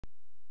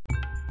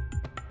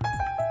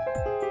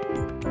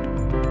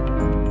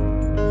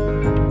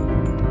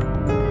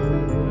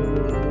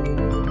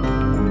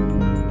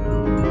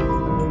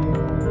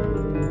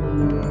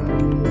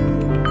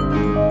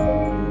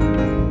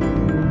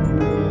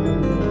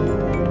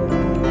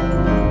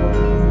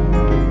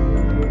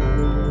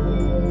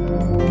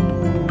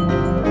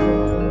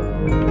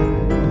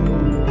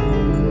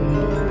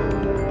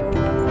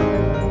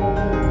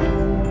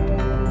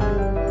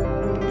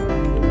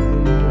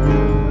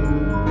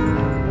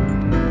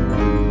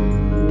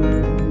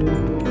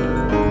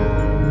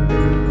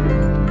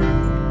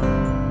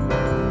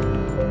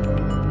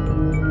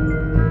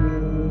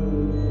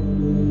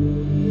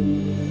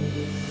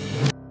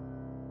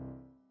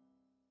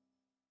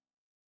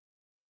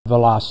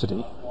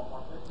velocity.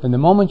 And the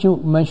moment you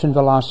mention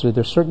velocity,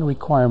 there are certain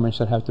requirements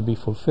that have to be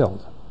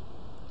fulfilled.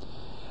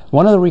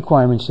 One of the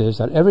requirements is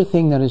that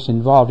everything that is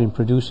involved in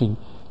producing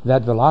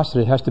that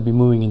velocity has to be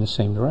moving in the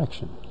same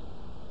direction.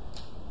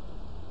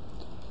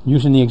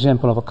 Using the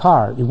example of a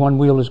car, if one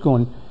wheel is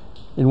going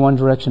in one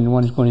direction and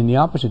one is going in the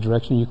opposite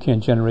direction, you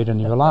can't generate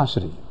any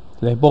velocity.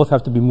 They both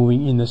have to be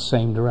moving in the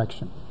same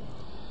direction.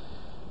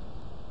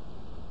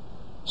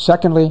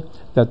 Secondly,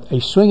 that a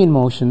swing in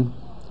motion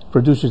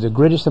produces the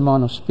greatest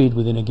amount of speed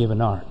within a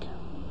given arc.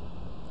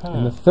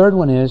 And the third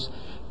one is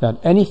that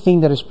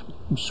anything that is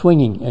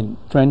swinging and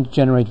trying to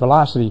generate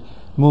velocity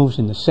moves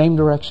in the same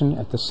direction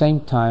at the same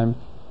time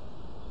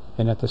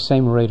and at the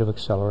same rate of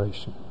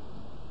acceleration.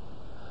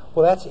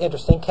 Well, that's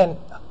interesting.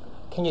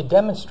 Can you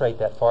demonstrate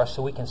that for us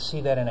so we can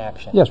see that in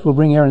action? Yes, we'll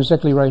bring Erin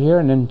Zeckley right here,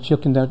 and then she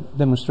can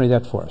demonstrate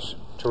that for us.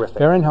 Terrific.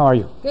 Erin, how are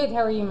you? Good.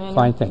 How are you, Manuel?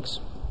 Fine, thanks.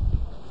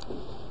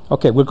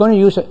 Okay, we're going to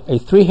use a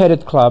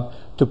three-headed club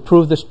to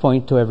prove this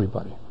point to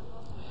everybody.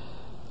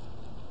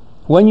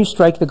 When you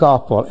strike the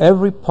golf ball,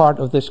 every part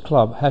of this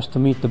club has to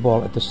meet the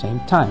ball at the same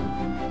time.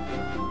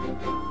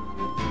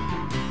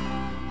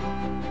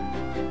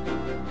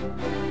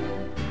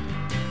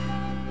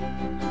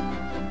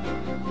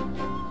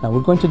 Now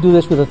we're going to do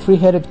this with a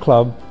three-headed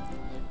club,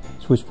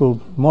 which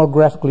will more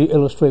graphically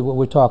illustrate what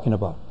we're talking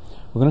about.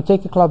 We're going to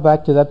take the club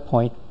back to that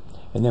point,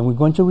 and then we're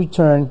going to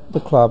return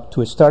the club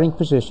to its starting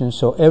position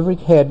so every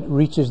head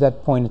reaches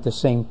that point at the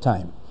same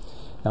time.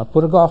 Now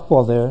put a golf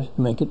ball there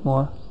to make it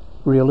more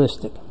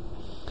realistic.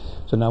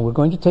 So now we're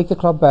going to take the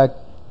club back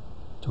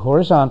to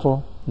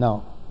horizontal.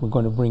 Now we're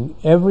going to bring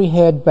every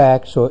head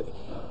back so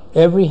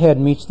every head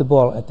meets the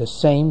ball at the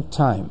same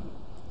time.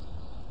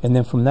 And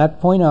then from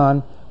that point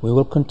on, we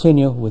will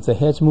continue with the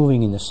heads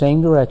moving in the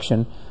same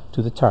direction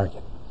to the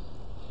target.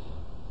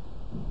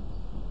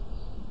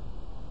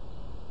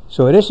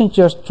 So it isn't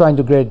just trying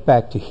to get it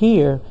back to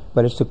here,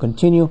 but it's to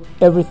continue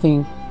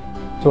everything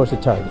towards the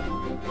target.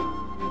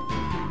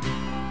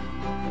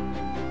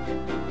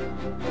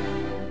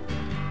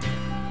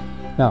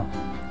 Now,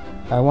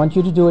 I want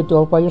you to do it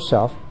all by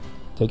yourself.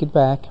 Take it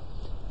back,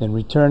 then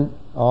return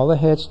all the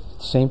heads at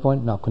the same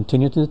point. Now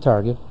continue to the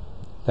target.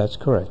 That's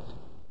correct.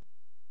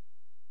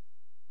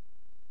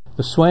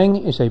 The swing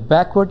is a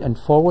backward and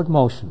forward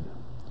motion.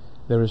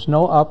 There is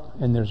no up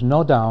and there's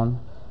no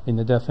down in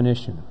the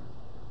definition.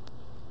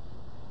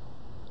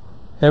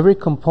 Every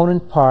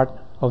component part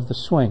of the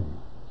swing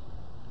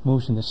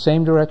moves in the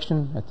same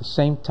direction at the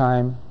same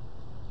time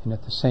and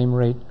at the same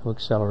rate of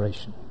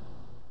acceleration.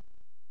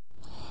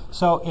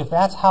 So if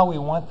that's how we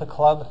want the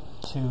club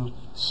to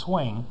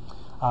swing,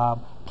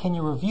 can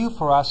you review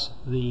for us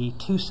the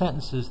two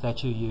sentences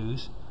that you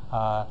use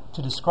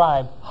to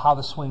describe how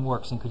the swing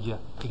works? And could you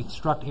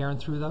instruct Erin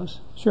through those?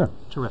 Sure.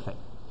 Terrific.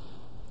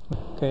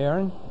 Okay,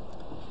 Erin.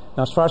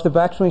 Now as far as the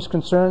backswing is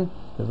concerned,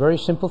 a very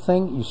simple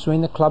thing. You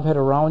swing the club head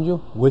around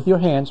you with your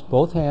hands,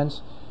 both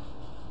hands,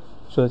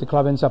 so that the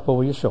club ends up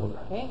over your shoulder.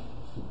 Okay.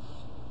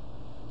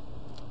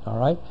 All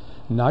right.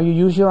 Now you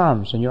use your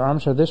arms, and your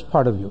arms are this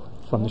part of you,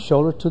 from the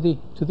shoulder to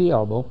the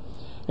elbow,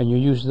 and you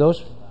use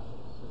those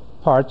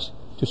parts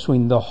to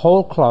swing the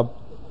whole club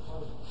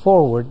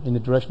forward in the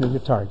direction of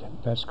your target.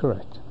 That's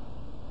correct.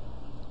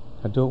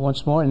 I'll do it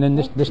once more, and then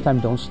this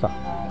time don't stop.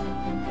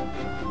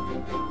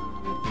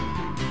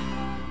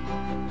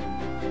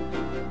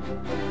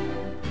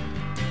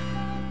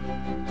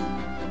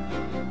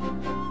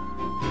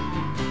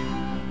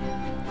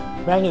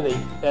 Manuel,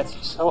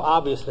 that's so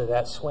obvious that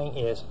that swing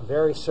is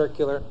very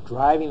circular,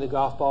 driving the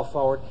golf ball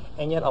forward,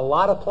 and yet a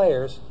lot of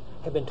players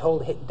have been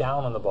told to hit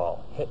down on the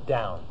ball, hit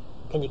down.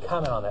 Can you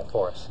comment on that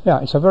for us?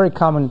 Yeah, it's a very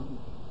common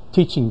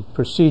teaching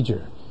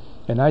procedure,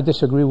 and I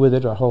disagree with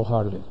it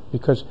wholeheartedly,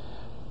 because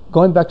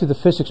going back to the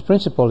physics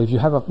principle, if you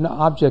have an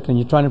object and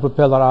you're trying to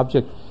propel that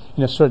object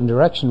in a certain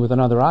direction with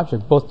another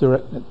object,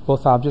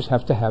 both objects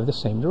have to have the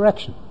same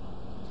direction.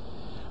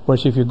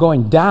 Whereas if you're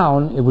going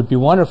down, it would be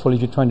wonderful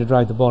if you're trying to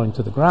drive the ball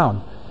into the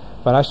ground,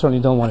 but I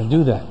certainly don't want to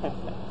do that.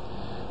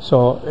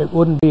 So it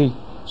wouldn't be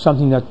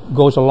something that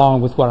goes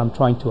along with what I'm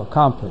trying to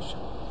accomplish.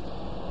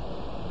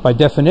 By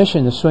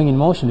definition, the swing in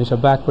motion is a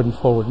backward and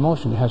forward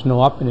motion. It has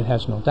no up and it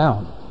has no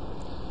down.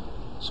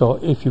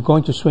 So if you're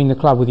going to swing the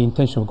club with the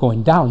intention of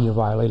going down, you're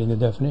violating the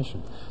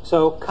definition.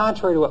 So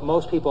contrary to what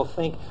most people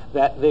think,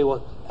 that they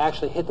will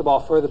actually hit the ball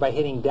further by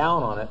hitting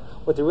down on it,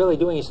 what they're really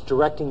doing is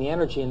directing the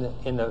energy in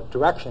the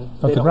direction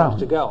they don't want it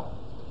to go.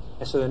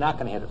 And so they're not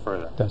going to hit it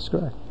further. That's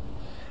correct.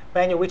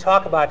 Manuel, we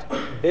talk about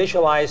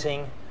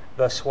visualizing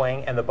the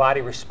swing and the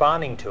body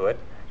responding to it,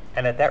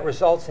 and that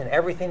results in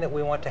everything that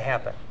we want to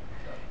happen.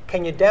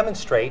 Can you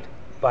demonstrate,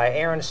 by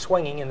Erin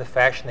swinging in the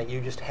fashion that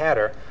you just had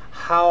her,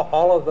 how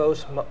all of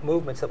those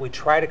movements that we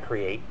try to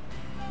create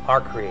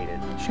are created?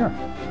 Sure.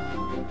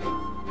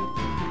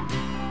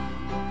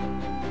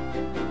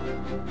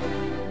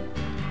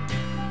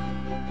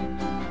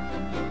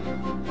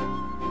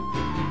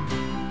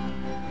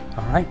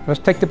 All right, let's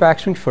take the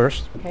backswing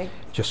first. Okay.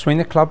 Just swing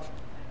the club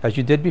as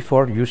you did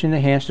before, using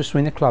the hands to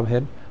swing the club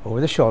head over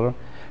the shoulder.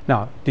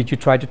 Now, did you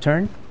try to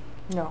turn?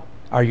 No.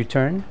 Are you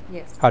turned?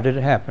 Yes. How did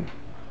it happen?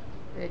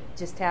 It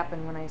just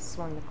happened when I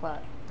swung the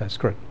club. That's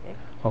correct. Okay.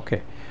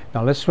 Okay.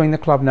 Now let's swing the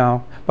club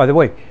now. By the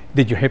way,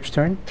 did your hips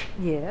turn?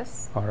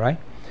 Yes. All right.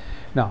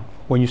 Now,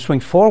 when you swing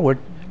forward,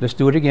 let's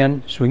do it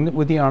again. Swing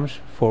with the arms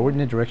forward in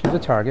the direction of the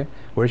target.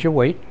 Where's your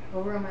weight?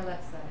 Over on my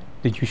left side.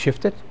 Did you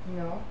shift it?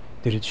 No.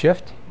 Did it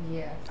shift?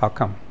 Yes. How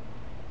come?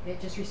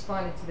 It just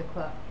responded to the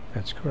club.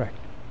 That's correct.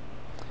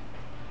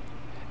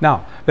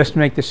 Now, let's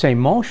make the same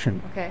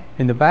motion Okay.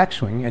 in the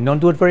backswing, and don't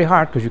do it very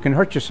hard because you can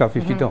hurt yourself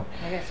if you don't.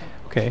 I got you.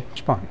 Okay,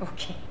 respond.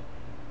 Okay.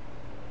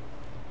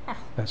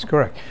 That's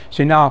correct.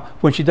 See, now,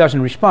 when she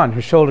doesn't respond,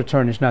 her shoulder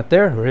turn is not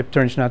there, her hip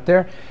turn is not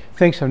there,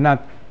 things have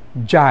not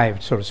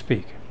jived, so to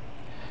speak.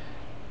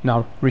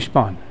 Now,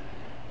 respond.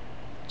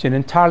 It's an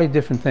entirely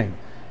different thing.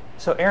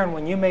 So Aaron,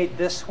 when you made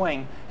this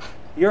swing,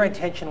 your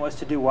intention was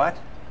to do what?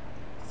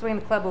 Swing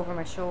the club over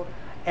my shoulder.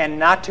 And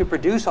not to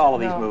produce all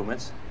of these No.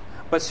 movements,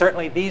 but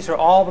certainly these are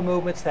all the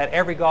movements that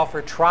every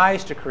golfer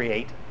tries to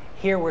create.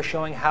 Here we're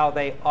showing how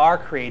they are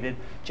created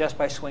just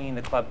by swinging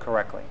the club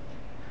correctly.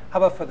 How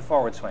about for the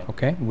forward swing?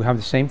 Okay, we have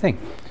the same thing.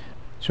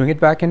 Swing it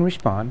back and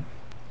respond.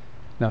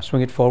 Now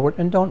swing it forward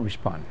and don't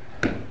respond.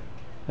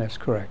 That's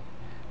correct.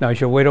 Now is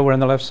your weight over on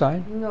the left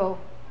side? No.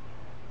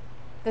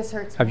 This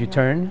hurts. Have me you now.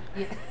 turned?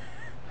 Yeah.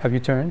 Have you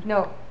turned?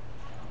 No.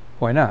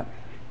 Why not?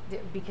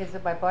 Because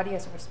my body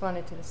hasn't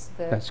responded to this.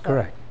 That's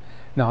correct.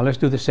 Now let's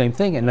do the same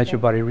thing and let Okay. your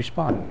body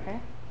respond. Okay.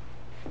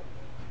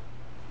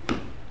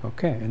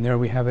 Okay, and there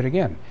we have it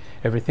again.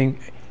 Everything,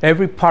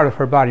 every part of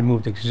her body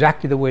moved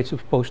exactly the way it's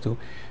supposed to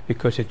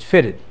because it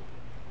fitted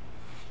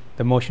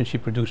the motion she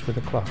produced with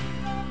the club.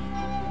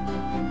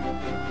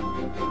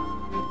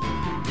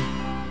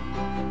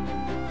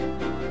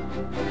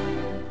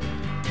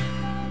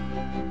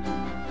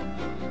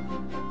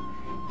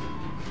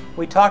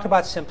 We talked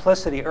about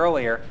simplicity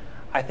earlier.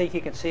 I think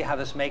you can see how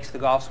this makes the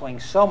golf swing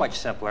so much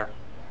simpler.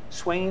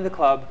 Swinging the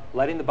club,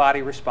 letting the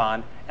body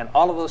respond, and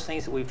all of those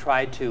things that we've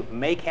tried to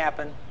make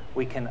happen,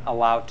 we can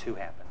allow to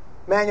happen.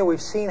 Manuel,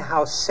 we've seen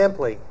how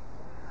simply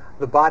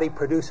the body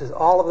produces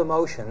all of the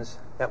motions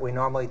that we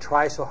normally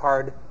try so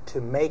hard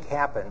to make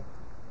happen.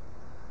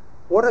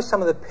 What are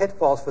some of the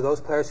pitfalls for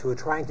those players who are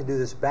trying to do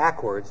this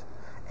backwards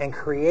and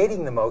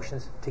creating the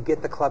motions to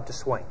get the club to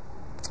swing?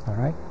 All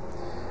right.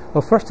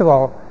 Well, first of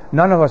all,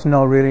 none of us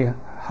know really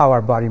how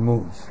our body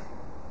moves.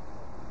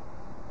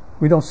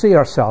 We don't see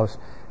ourselves,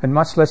 and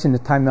much less in the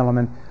time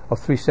element of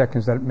 3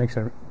 seconds that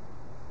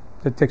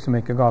it takes to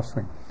make a golf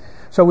swing.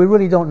 So we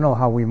really don't know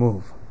how we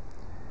move.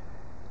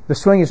 The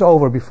swing is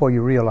over before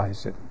you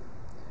realize it.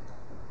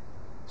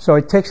 So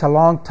it takes a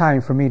long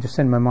time for me to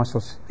send my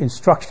muscles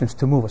instructions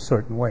to move a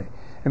certain way.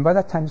 And by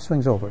that time, the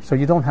swing's over. So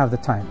you don't have the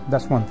time.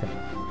 That's one thing.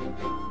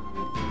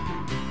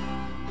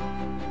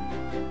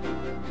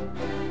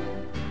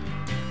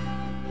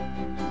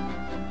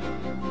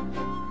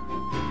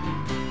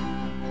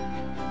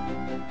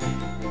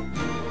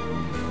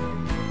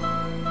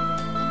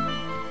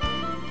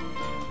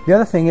 The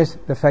other thing is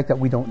the fact that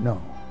we don't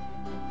know.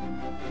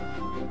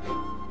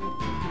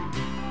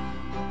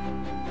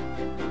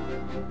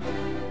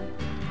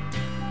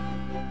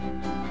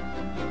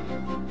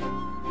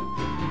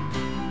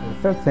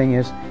 The third thing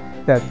is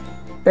that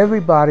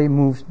everybody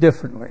moves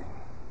differently.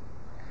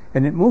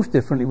 And it moves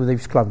differently with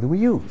each club that we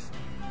use.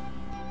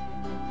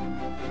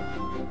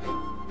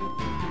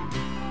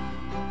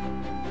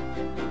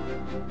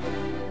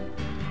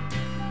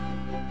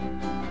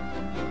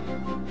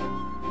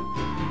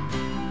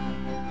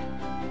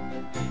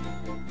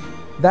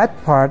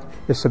 That part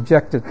is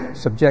subjective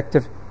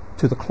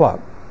to the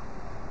club.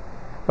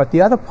 But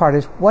the other part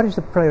is, what is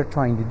the player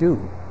trying to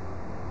do?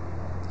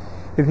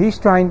 If he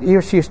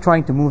or she is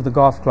trying to move the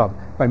golf club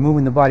by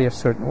moving the body a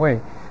certain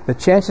way, the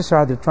chances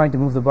are they're trying to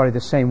move the body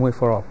the same way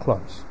for all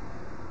clubs.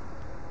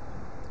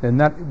 And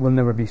that will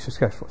never be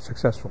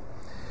successful.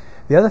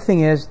 The other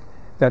thing is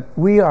that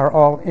we are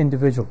all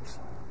individuals.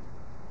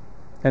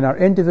 And our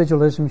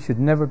individualism should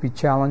never be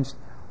challenged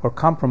or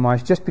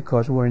compromised just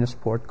because we're in a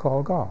sport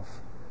called golf.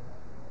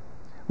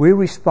 We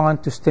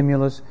respond to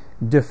stimulus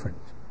differently,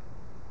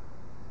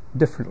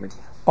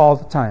 all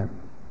the time.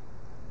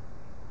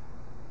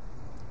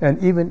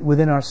 And even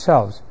within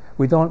ourselves,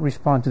 we don't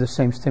respond to the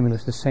same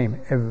stimulus the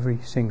same every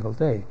single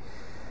day.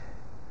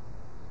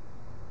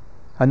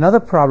 Another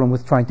problem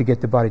with trying to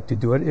get the body to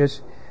do it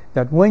is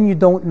that when you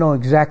don't know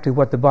exactly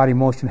what the body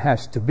motion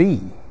has to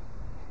be,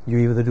 you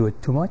either do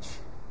it too much,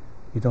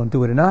 you don't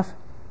do it enough,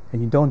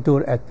 and you don't do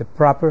it at the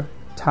proper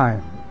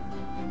time.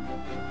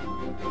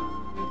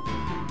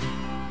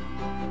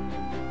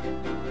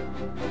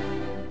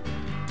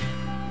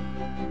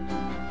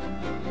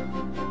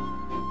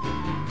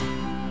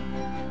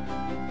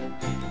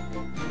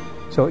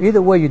 So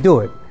either way you do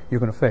it, you're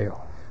going to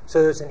fail.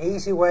 So there's an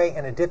easy way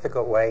and a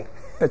difficult way.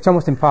 It's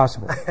almost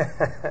impossible.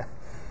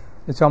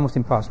 It's almost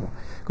impossible.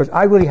 Because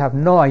I really have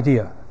no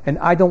idea, and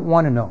I don't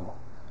want to know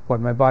what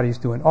my body is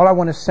doing. All I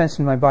want to sense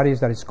in my body is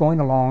that it's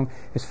going along,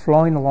 it's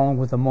flowing along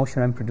with the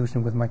motion I'm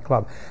producing with my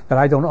club, that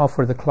I don't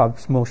offer the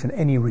club's motion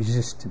any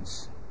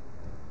resistance.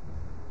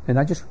 And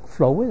I just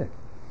flow with it.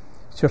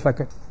 It's just like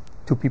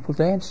two people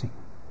dancing.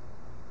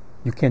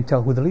 You can't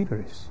tell who the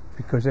leader is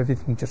because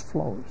everything just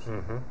flows.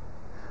 Mm-hmm.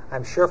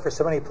 I'm sure for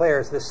so many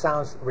players this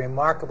sounds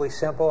remarkably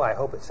simple. I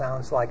hope it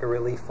sounds like a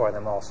relief for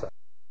them also.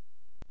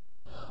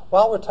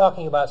 While we're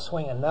talking about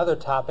swing, another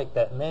topic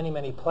that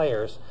many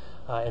players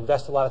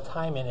invest a lot of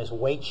time in is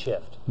weight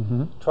shift,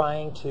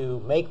 trying to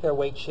make their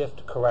weight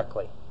shift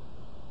correctly.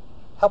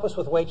 Help us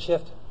with weight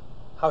shift.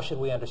 How should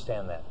we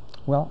understand that?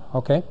 Well,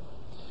 okay.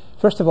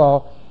 First of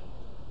all,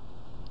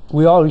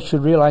 we all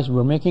should realize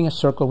we're making a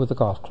circle with a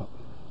golf club.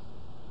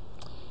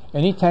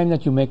 Anytime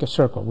that you make a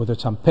circle, whether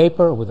it's on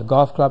paper or with a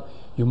golf club,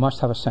 you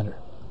must have a center.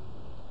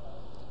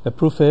 The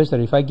proof is that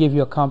if I give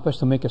you a compass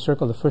to make a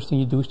circle, the first thing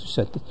you do is to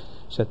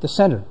set the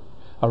center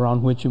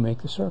around which you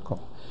make the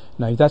circle.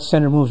 Now, if that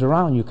center moves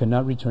around, you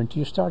cannot return to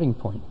your starting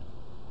point.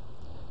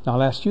 Now,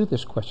 I'll ask you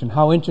this question.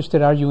 How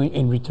interested are you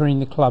in returning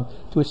the club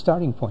to its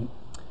starting point?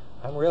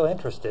 I'm real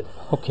interested.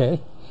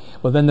 Okay.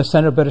 Well, then the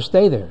center better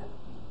stay there.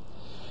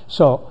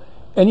 So,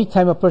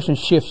 anytime a person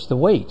shifts the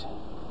weight,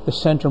 the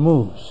center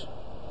moves.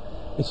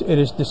 It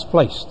is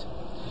displaced.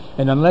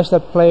 And unless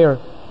that player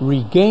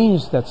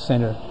regains that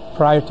center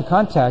prior to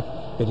contact,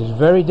 it is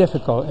very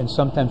difficult and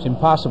sometimes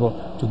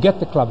impossible to get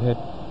the club head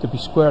to be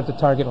square at the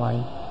target line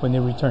when they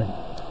return.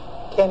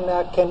 Can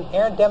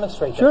Aaron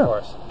demonstrate that for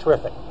us?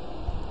 Terrific.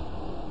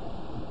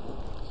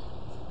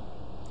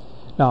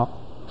 Now,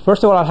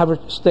 first of all, I'll have her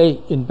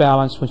stay in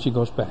balance when she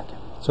goes back.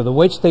 So the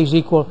weight stays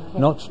equal,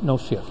 no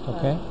shift,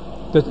 okay?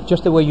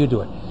 Just the way you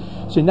do it.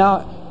 See,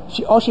 now,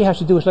 all she has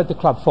to do is let the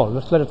club fall.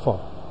 Let's let it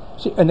fall.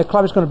 See, and the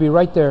club is going to be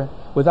right there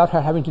without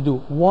her having to do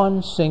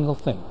one single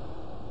thing.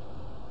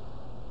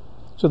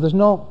 So there's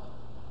no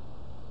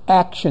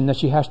action that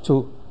she has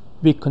to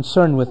be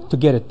concerned with to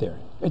get it there.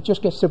 It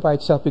just gets there by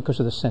itself because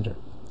of the center.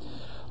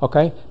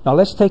 Okay? Now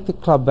let's take the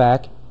club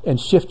back and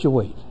shift your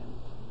weight.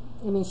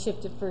 You mean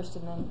shift it first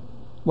and then?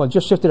 Well,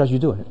 just shift it as you're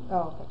doing it.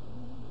 Oh,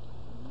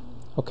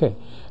 okay. Okay.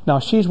 Now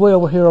she's way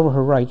over here over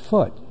her right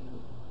foot.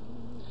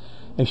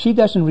 If she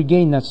doesn't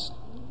regain that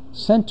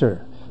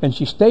center and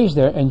she stays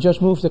there and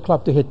just moves the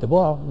club to hit the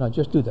ball, now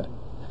just do that.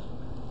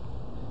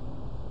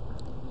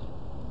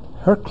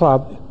 Her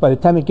club, by the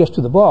time it gets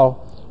to the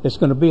ball, it's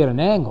going to be at an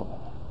angle.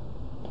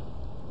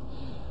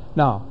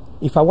 Now,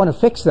 if I want to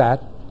fix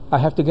that, I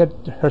have to get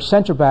her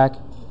center back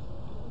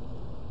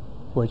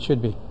where it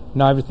should be.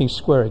 Now everything's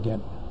square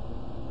again.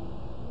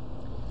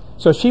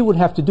 So she would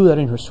have to do that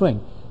in her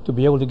swing to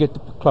be able to get the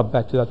club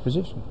back to that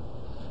position.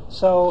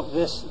 So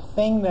this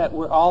thing that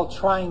we're all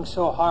trying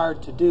so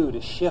hard to do,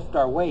 to shift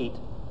our weight,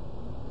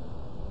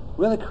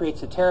 really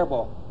creates a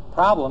terrible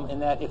problem in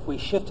that if we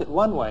shift it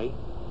one way,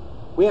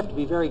 we have to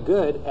be very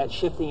good at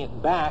shifting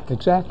it back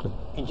Exactly.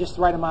 in just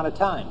the right amount of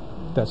time.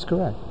 That's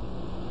correct.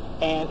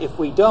 And if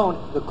we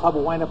don't, the club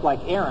will wind up like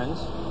Aaron's,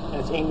 and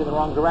it's aimed in the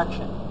wrong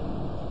direction.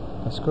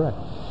 That's correct.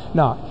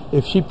 Now,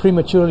 if she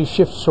prematurely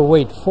shifts her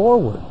weight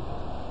forward,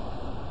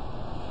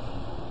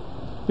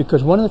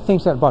 because one of the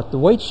things about the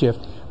weight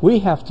shift, we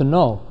have to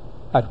know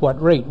at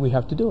what rate we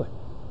have to do it.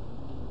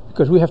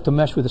 Because we have to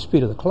mesh with the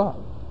speed of the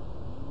club.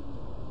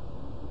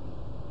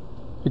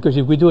 Because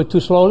if we do it too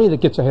slowly, it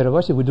gets ahead of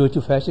us. If we do it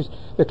too fast,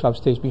 the club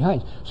stays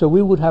behind. So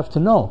we would have to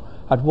know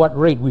at what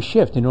rate we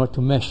shift in order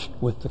to mesh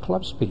with the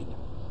club speed.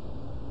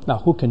 Now,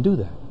 who can do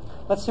that?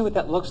 Let's see what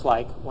that looks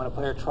like when a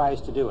player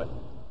tries to do it.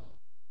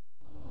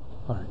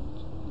 All right.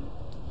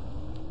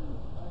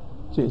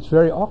 See, it's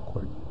very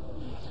awkward.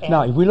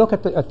 Now, if we look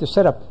at the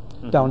setup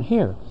down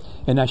here,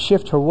 and I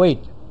shift her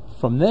weight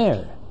from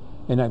there,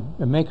 and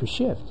I make her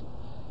shift,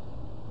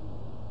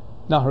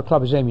 now her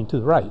club is aiming to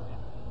the right.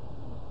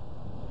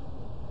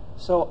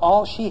 So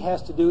all she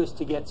has to do is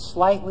to get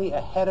slightly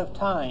ahead of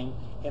time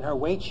in her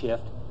weight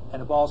shift,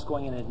 and the ball's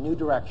going in a new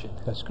direction.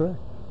 That's correct.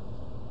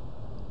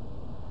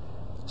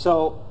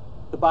 So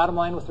the bottom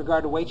line with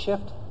regard to weight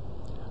shift?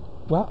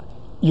 Well,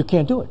 you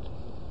can't do it.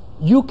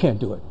 You can't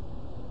do it.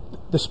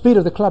 The speed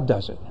of the club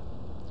does it.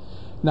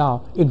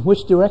 Now, in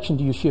which direction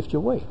do you shift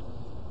your weight?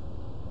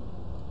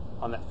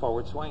 On that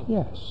forward swing.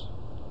 Yes.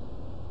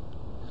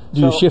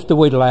 Do you shift the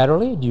weight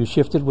laterally? Do you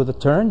shift it with a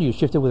turn? Do you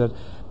shift it with a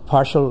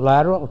partial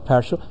lateral or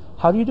partial?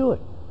 How do you do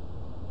it?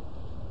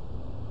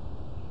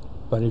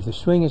 But if the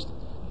swing is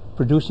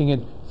producing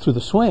it through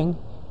the swing,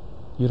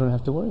 you don't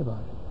have to worry about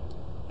it.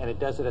 And it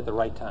does it at the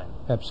right time.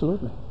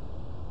 Absolutely.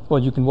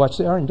 Well, you can watch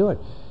Aaron do it,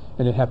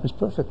 and it happens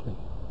perfectly.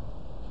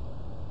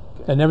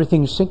 Okay. And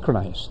everything is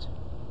synchronized.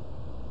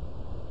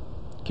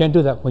 Can't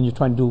do that when you're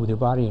trying to do it with your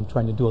body and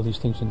trying to do all these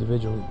things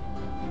individually.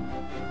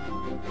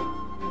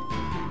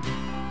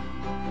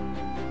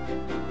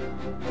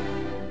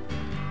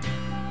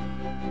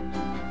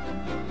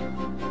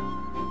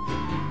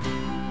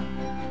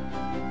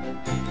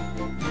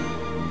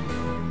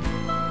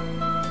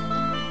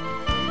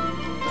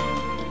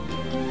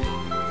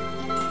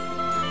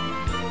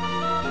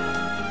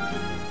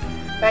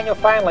 Manuel,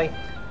 finally,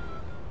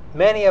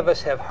 many of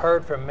us have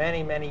heard for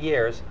many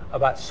years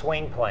about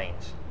swing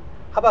planes.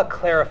 How about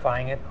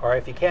clarifying it, or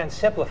if you can,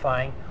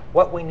 simplifying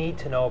what we need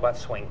to know about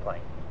swing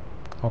plane?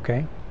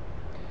 Okay.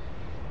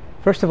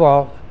 First of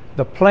all,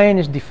 The plane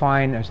is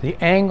defined as the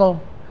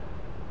angle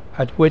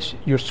at which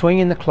you're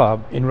swinging the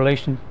club in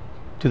relation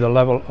to the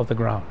level of the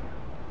ground.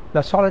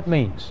 That's all it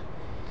means.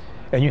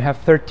 And you have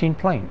 13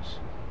 planes.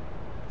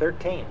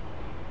 13.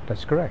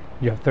 That's correct.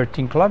 You have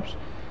 13 clubs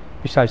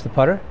besides the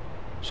putter,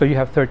 so you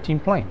have 13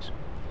 planes.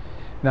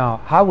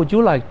 Now, how would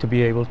you like to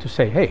be able to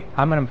say, hey,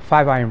 I'm on a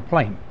 5-iron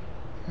plane,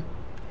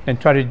 and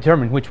try to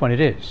determine which one it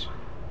is?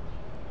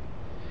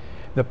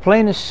 The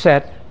plane is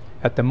set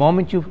at the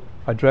moment you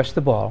address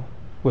the ball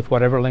with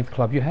whatever length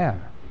club you have.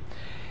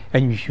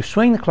 And if you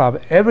swing the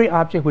club, every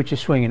object which is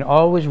swinging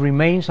always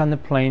remains on the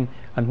plane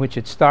on which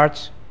it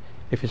starts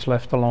if it's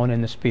left alone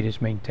and the speed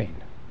is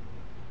maintained.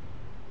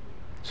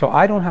 So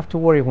I don't have to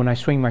worry when I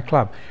swing my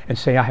club and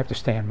say I have to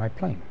stay on my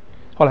plane.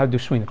 All I have to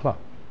do is swing the club.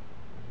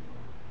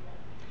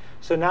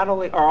 So not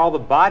only are all the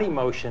body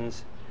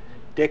motions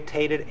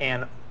dictated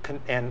and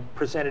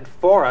presented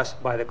for us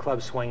by the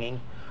club swinging,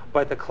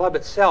 but the club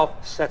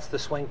itself sets the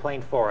swing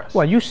plane for us.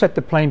 Well, you set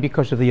the plane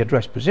because of the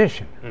address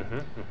position,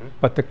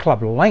 but the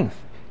club length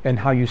and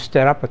how you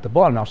stand up at the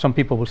ball. Now, some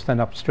people will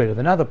stand up straighter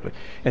than other plane,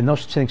 and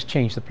those things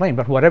change the plane.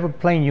 But whatever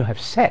plane you have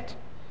set,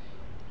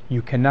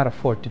 you cannot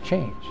afford to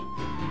change.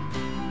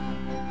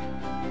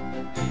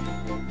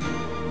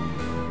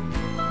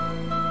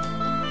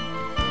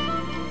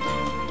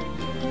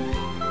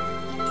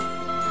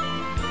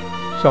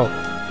 So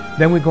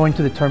then we go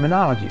into the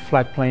terminology.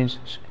 Flat planes,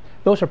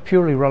 those are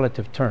purely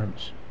relative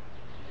terms.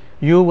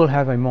 You will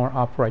have a more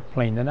upright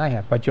plane than I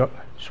have, but your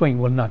swing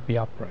will not be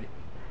upright.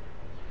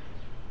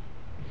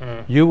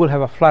 You will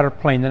have a flatter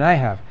plane than I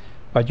have,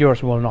 but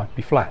yours will not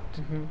be flat.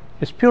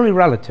 It's purely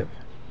relative.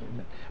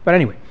 But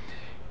anyway,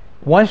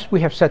 once we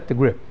have set the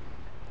grip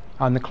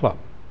on the club,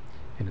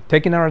 and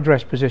taken our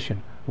address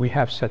position, we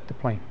have set the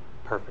plane.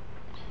 Perfect.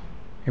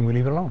 And we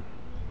leave it alone.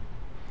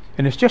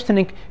 And it's just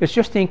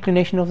the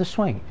inclination of the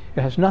swing.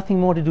 It has nothing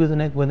more to do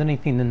with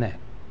anything than that.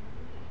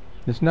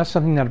 It's not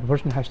something that a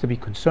person has to be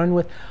concerned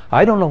with.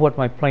 I don't know what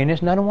my plane is,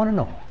 and I don't want to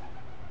know.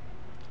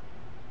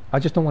 I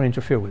just don't want to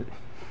interfere with it.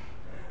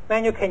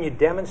 Manuel, can you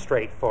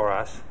demonstrate for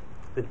us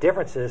the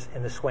differences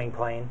in the swing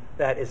plane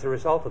that is the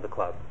result of the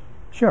club?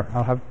 Sure,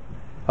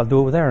 I'll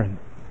do it with Aaron.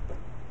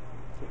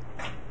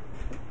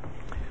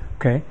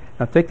 Okay,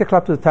 now take the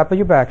club to the top of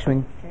your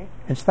backswing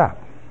and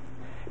stop.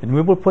 And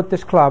we will put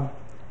this club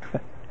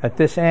at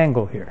this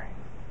angle here.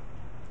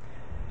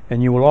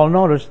 And you will all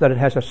notice that it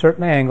has a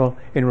certain angle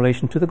in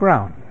relation to the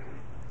ground.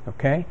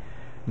 Okay,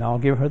 now I'll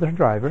give her the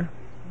driver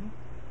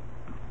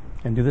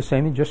and do the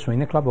same and just swing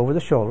the club over the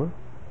shoulder.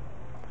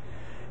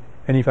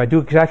 And if I do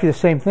exactly the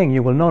same thing,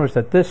 you will notice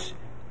that this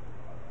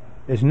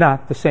is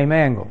not the same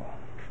angle.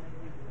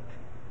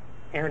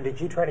 Aaron, did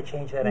you try to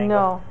change that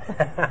angle?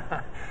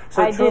 No.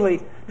 So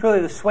truly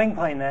the swing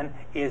plane then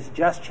is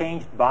just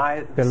changed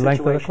by the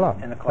length of the situation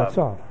club. in the club. That's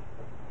all.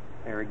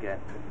 Very good.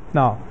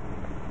 Now,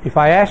 if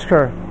I ask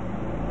her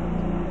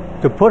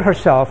to put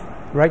herself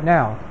right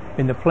now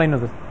in the plane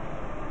of the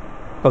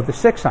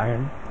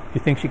 6-iron, you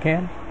think she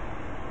can?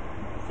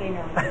 Say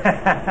no.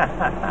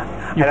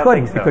 You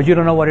couldn't, because you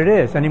don't know what it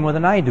is any more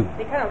than I do.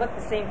 They kind of look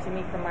the same to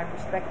me from my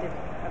perspective.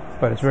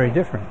 But it's very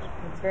different.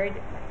 It's very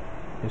different.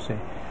 You see.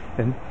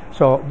 And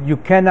so you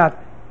cannot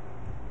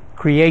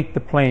create the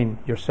plane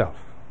yourself.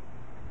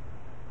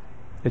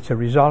 It's a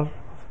result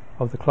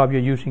of the club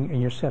you're using in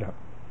your setup.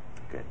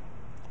 Good.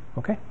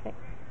 Okay?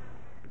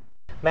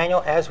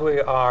 Manuel, as we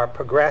are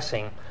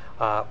progressing,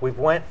 we've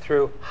went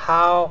through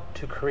how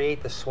to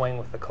create the swing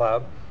with the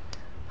club.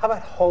 How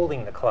about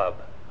holding the club?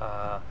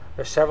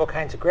 There's several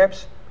kinds of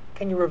grips.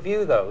 Can you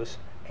review those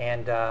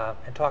and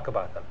talk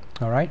about them?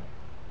 All right.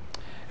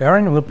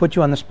 Aaron, we'll put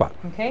you on the spot.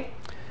 Okay.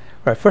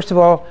 All right, first of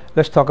all,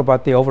 let's talk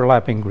about the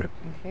overlapping grip.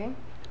 Okay.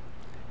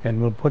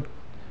 And we'll put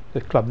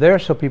the club there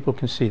so people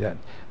can see that.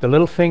 The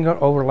little finger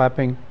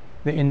overlapping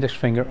the index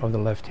finger of the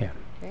left hand.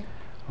 Okay.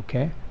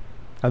 Okay.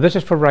 Now this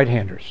is for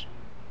right-handers.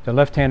 The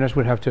left-handers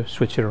would have to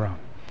switch it around.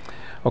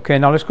 Okay,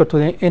 now let's go to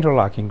the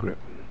interlocking grip.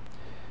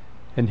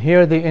 And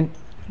here the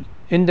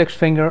index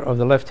finger of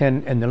the left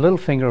hand and the little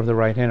finger of the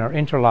right hand are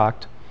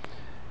interlocked.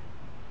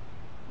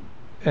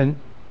 And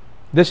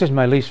this is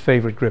my least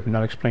favorite grip, and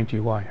I'll explain to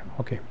you why.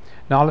 Okay.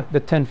 Now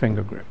the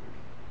 10-finger grip.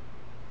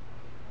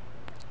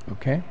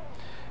 Okay.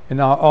 And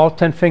now all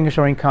 10 fingers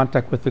are in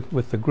contact with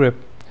the grip,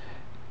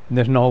 and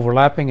there's no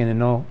overlapping and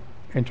no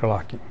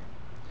interlocking.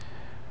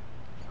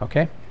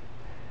 Okay.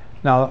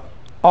 Now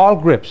all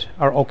grips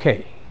are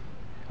okay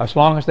as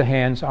long as the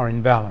hands are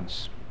in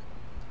balance.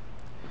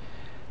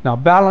 Now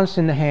balance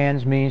in the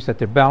hands means that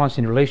they're balanced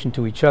in relation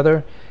to each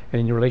other and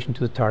in relation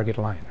to the target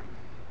line.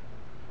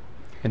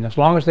 And as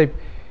long as they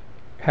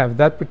have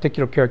that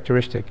particular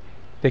characteristic,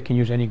 they can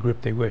use any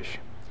grip they wish.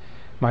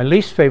 My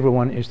least favorite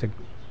one is the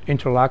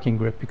interlocking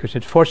grip, because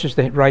it forces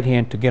the right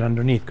hand to get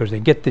underneath, because they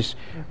get this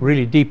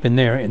really deep in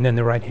there and then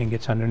the right hand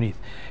gets underneath.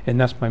 And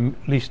that's my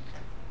least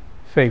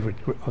favorite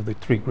of the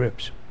 3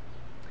 grips.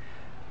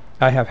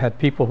 I have had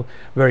people,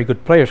 very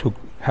good players, who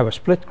have a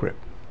split grip.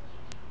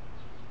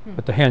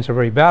 But the hands are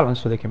very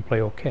balanced, so they can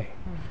play okay.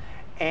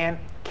 And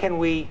can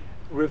we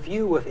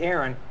review with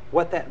Aaron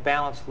what that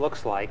balance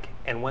looks like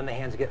and when the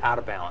hands get out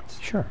of balance?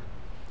 Sure.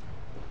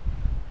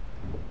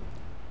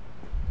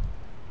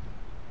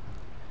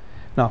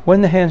 Now,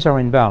 when the hands are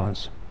in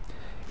balance,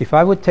 if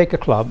I would take a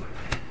club,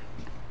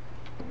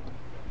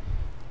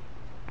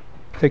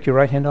 take your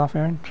right hand off,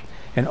 Aaron,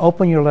 and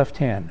open your left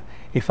hand.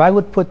 If I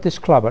would put this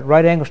club at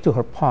right angles to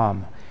her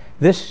palm,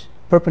 this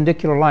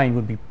perpendicular line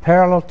would be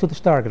parallel to the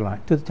target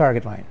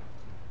line.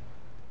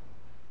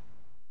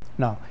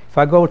 Now, if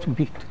I go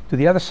to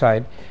the other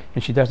side,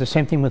 and she does the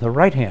same thing with her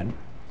right hand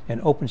and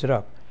opens it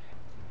up.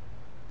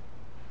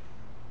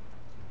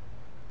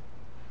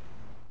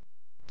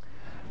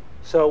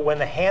 So when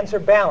the hands are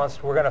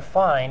balanced, we're going to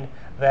find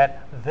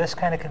that this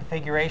kind of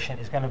configuration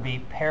is going to be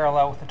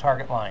parallel with the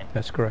target line.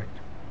 That's correct.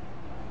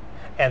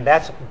 And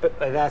that's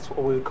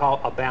what we would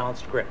call a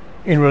balanced grip.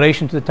 In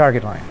relation to the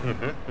target line.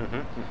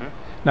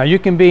 Now, you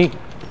can be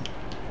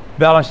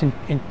balanced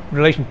in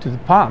relation to the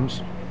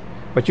palms,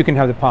 but you can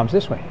have the palms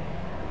this way.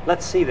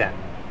 Let's see that.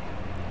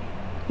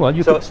 Well,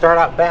 you so could start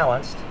out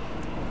balanced.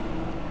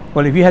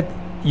 Well, if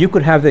you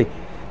could have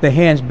the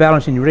hands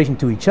balanced in relation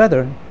to each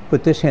other.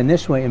 Put this hand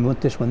this way and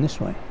put this one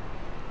this way.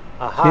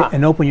 Aha. See,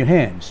 and open your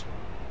hands.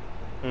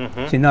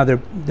 See, now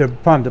they're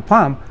palm to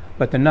palm,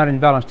 but they're not in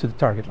balance to the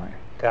target line.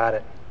 Got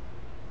it.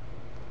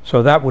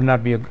 So that would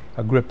not be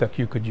a grip that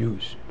you could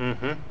use.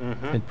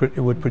 It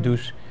would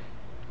produce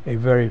a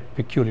very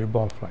peculiar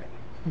ball flight.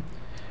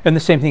 And the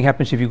same thing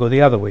happens if you go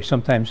the other way.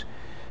 Sometimes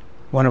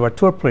one of our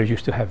tour players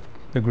used to have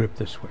the grip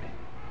this way.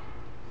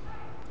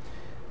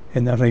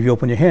 And not only if you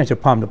open your hands, they're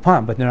palm to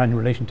palm, but they're not in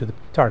relation to the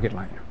target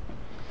line.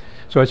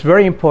 So it's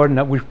very important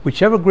that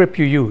whichever grip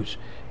you use,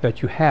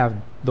 that you have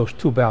those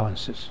two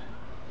balances.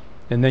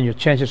 And then your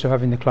chances of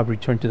having the club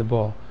return to the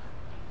ball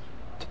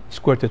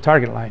square to the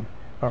target line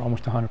are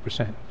almost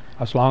 100%,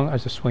 as long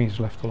as the swing is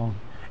left alone.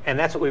 And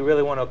that's what we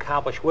really want to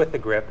accomplish with the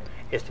grip,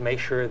 is to make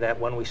sure that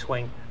when we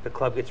swing, the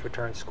club gets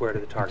returned square to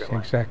the target line.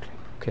 Exactly.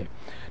 Okay.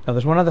 Now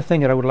there's one other thing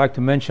that I would like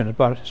to mention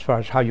about as far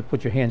as how you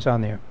put your hands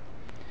on there.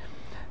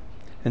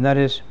 And that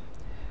is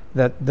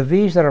that the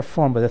V's that are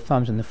formed by the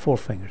thumbs and the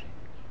forefingers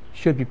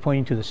should be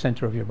pointing to the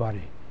center of your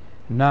body,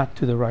 not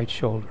to the right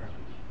shoulder.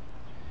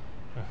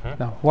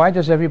 Now, why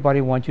does everybody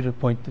want you to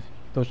point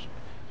those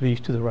V's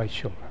to the right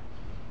shoulder?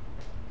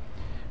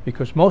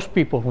 Because most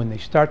people, when they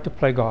start to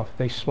play golf,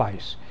 they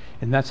slice.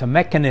 And that's a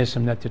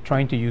mechanism that they're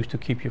trying to use to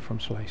keep you from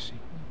slicing.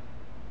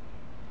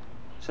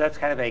 So that's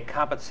kind of a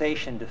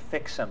compensation to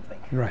fix something.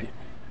 Right.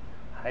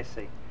 I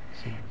see.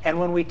 And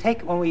when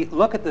we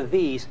look at the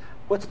V's,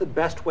 what's the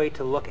best way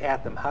to look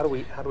at them? How do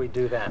we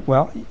do that?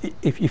 Well,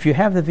 if you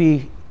have the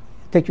V,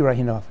 take your right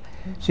hand off.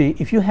 See,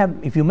 if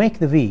you make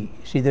the V,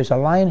 see, there's a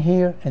line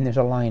here and there's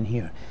a line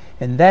here,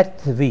 and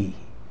that's the V.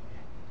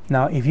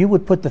 Now, if you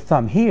would put the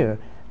thumb here,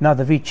 now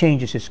the V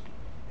changes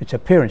its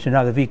appearance, and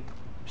now the V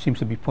seems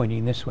to be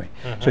pointing this way.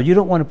 So you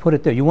don't want to put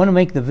it there. You want to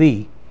make the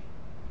V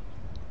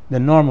the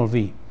normal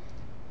V,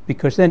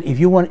 because then if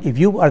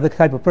you are the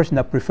type of person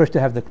that prefers to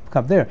have the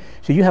club there,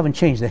 so you haven't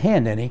changed the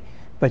hand any,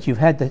 but you've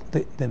had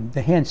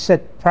the hand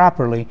set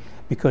properly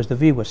because the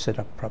V was set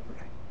up properly.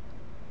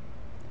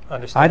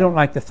 Understand. I don't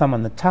like the thumb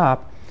on the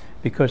top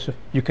because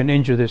you can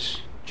injure this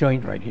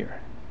joint right here,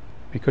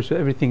 because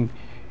everything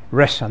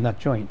rests on that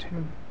joint.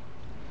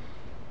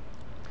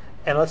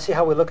 And let's see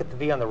how we look at the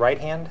V on the right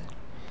hand.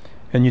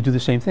 And you do the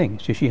same thing.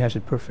 See, she has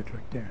it perfect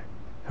right there.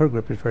 Her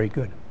grip is very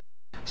good.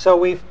 So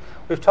we've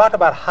talked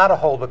about how to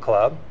hold the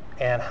club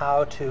and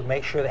how to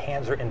make sure the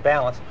hands are in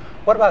balance.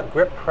 What about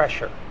grip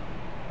pressure?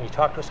 Can you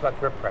talk to us about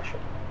grip pressure?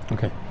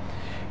 Okay.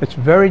 It's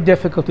very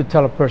difficult to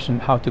tell a person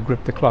how to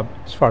grip the club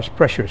as far as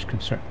pressure is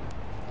concerned.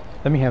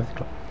 Let me have the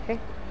club. Okay.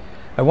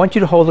 I want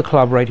you to hold the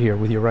club right here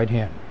with your right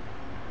hand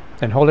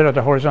and hold it at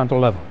the horizontal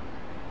level.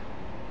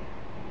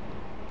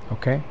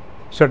 Okay?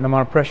 Certain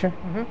amount of pressure?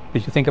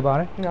 Did you think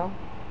about it? No.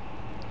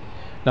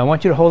 Now I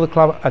want you to hold the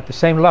club at the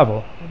same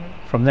level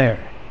from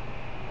there.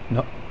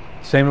 No,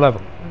 same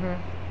level.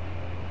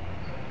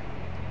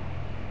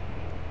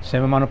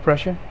 Same amount of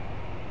pressure?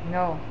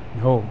 No.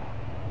 No.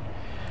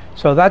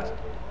 So that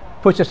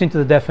puts us into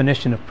the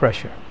definition of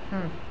pressure.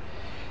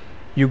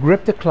 You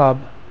grip the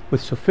club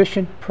with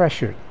sufficient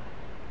pressure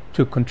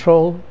to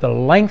control the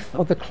length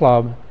of the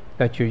club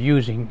that you're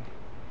using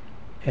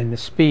and the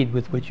speed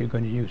with which you're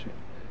going to use it.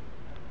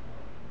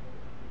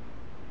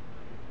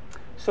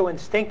 So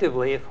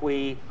instinctively, if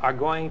we are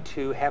going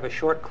to have a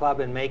short club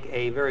and make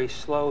a very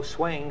slow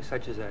swing,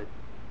 such as a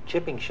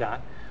chipping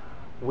shot,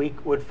 we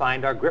would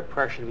find our grip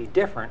pressure to be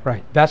different.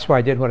 Right. That's why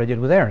I did what I did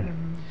with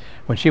Erin.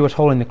 When she was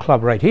holding the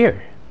club right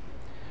here,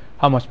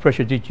 how much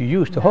pressure did you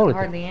use to hold it?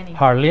 Hardly any.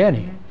 Hardly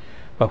any.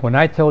 But when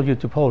I told you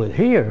to hold it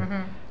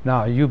here,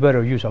 now you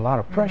better use a lot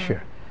of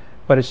pressure.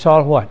 But it's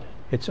all what?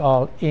 It's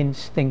all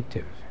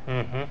instinctive.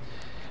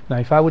 Now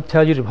if I would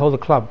tell you to hold the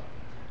club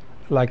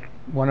like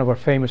one of our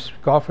famous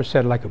golfers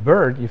said, like a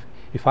bird,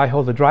 if I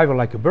hold the driver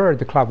like a bird,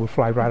 the club will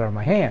fly right out of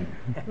my hand.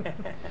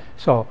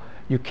 So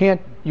you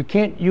can't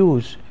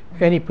use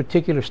any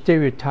particular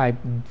stereotype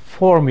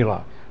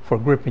formula for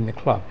gripping the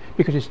club,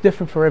 because it's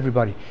different for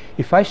everybody.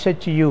 If I said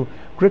to you,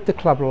 grip the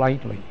club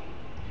lightly,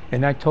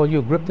 and I told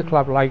you grip the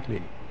club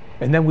lightly,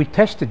 and then we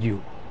tested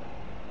you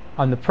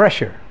on the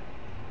pressure,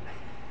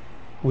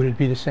 would it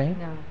be the same?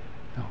 No.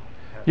 No.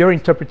 Your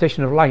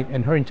interpretation of light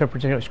and her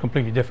interpretation is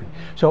completely different.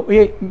 So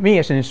me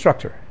as an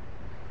instructor,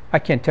 I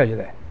can't tell you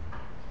that.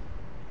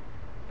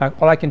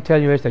 All I can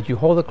tell you is that you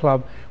hold the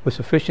club with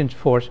sufficient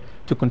force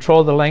to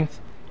control the length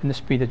and the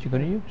speed that you're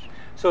going to use.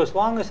 So as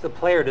long as the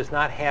player does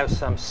not have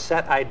some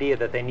set idea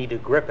that they need to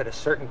grip at a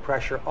certain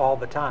pressure all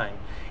the time,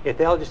 if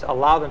they'll just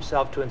allow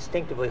themselves to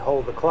instinctively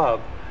hold the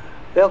club,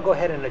 they'll go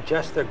ahead and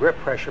adjust their grip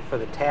pressure for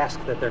the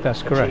task that they're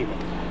That's achieving.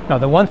 correct. Now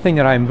the one thing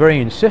that I'm very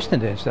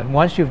insistent is that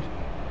once you've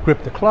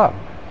gripped the club,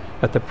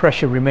 that the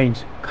pressure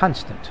remains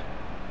constant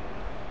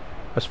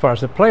as far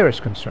as the player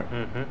is concerned.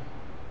 Mm-hmm.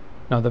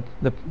 Now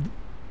the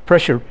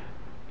pressure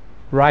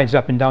rides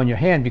up and down your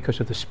hand because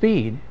of the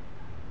speed,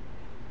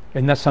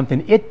 and that's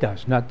something it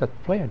does, not that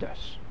the player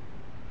does.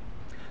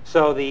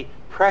 So the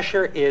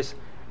pressure is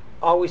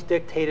always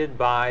dictated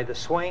by the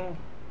swing,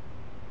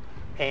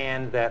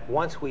 and that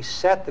once we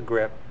set the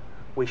grip,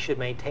 we should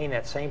maintain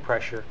that same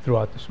pressure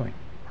Throughout the swing.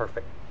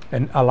 Perfect.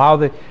 And allow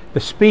the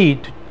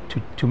speed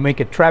to make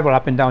it travel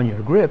up and down your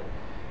grip,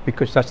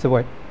 because that's the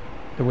way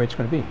it's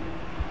going to be.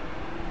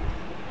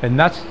 And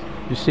that's,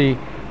 you see,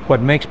 what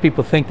makes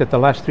people think that the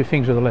last three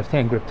fingers of the left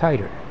hand grip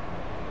tighter,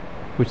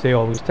 which they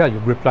always tell you,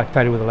 grip like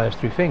tighter with the last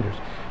three fingers.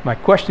 My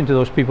question to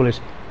those people is,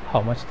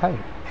 how much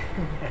tighter?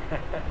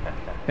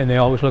 And they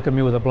always look at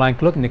me with a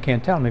blank look, and they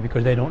can't tell me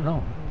because they don't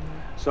know.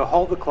 So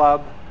hold the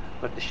club,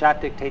 let the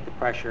shot dictate the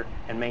pressure,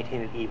 and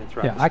maintain it even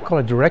throughout Yeah, the I swing. call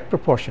it direct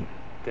proportion.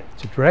 Good.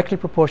 It's directly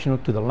proportional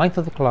to the length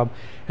of the club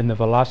and the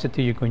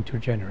velocity you're going to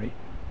generate.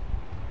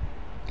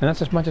 And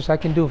that's as much as I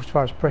can do as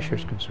far as pressure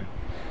is concerned.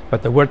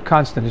 But the word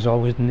constant is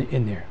always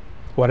in there.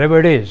 Whatever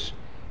it is,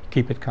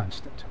 keep it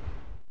constant.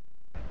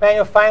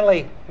 Manuel,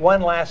 finally,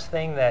 one last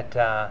thing that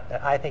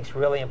I think is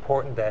really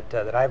important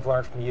that I've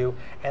learned from you,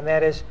 and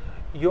that is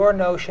your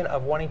notion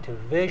of wanting to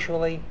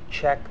visually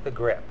check the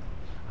grip.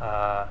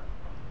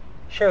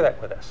 Share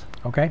that with us.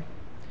 Okay?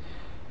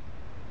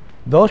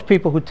 Those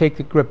people who take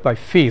the grip by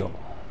feel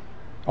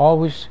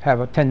always have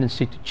a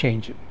tendency to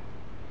change it.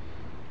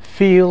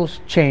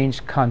 Feels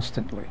change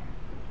constantly.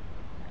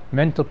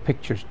 Mental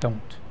pictures don't.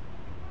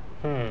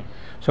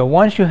 So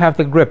once you have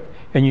the grip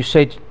and you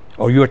say,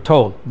 or you're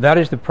told, that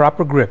is the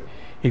proper grip,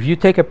 if you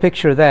take a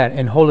picture of that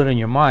and hold it in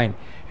your mind,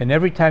 and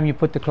every time you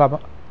put the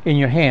club in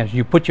your hands,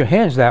 you put your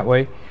hands that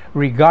way,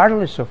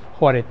 regardless of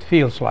what it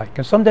feels like.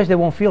 And some days they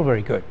won't feel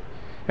very good.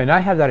 And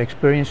I have that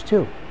experience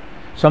too.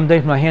 Some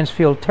days my hands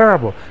feel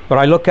terrible, but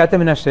I look at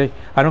them and I say,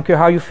 I don't care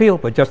how you feel,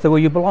 but just the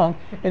way you belong,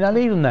 and I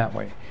leave them that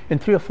way.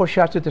 And 3 or 4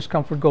 shots of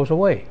discomfort goes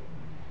away,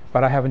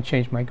 but I haven't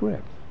changed my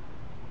grip.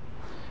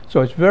 So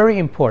it's very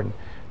important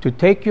to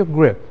take your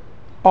grip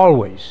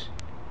always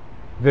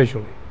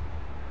visually,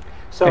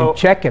 and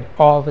check it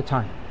all the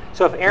time.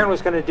 So if Erin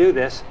was going to do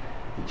this,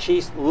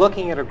 she's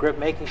looking at her grip,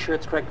 making sure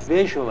it's correct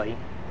visually,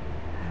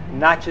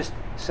 not just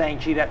saying,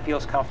 gee, that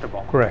feels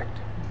comfortable. Correct.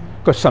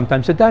 Because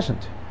sometimes it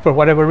doesn't, for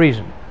whatever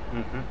reason.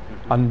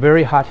 On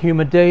very hot,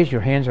 humid days,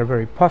 your hands are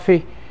very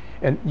puffy,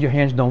 and your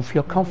hands don't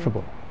feel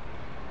comfortable.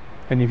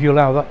 And if you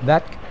allow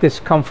that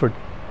discomfort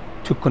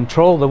to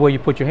control the way you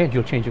put your hands,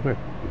 you'll change your grip.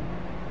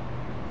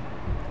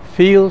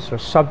 Feels are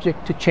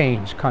subject to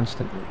change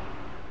constantly.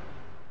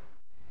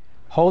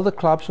 Hold the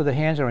club so the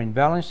hands are in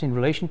balance in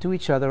relation to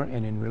each other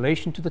and in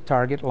relation to the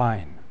target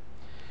line.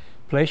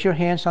 Place your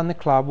hands on the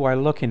club while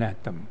looking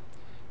at them.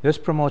 This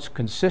promotes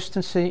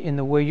consistency in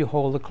the way you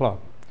hold the club.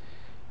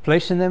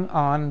 Placing them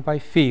on by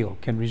feel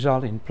can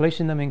result in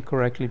placing them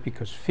incorrectly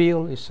because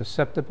feel is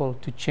susceptible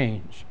to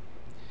change.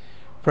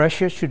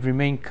 Pressure should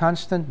remain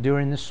constant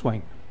during the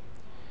swing.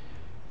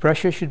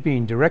 Pressure should be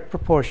in direct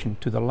proportion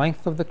to the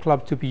length of the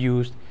club to be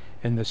used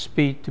and the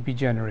speed to be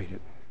generated.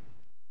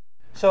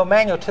 So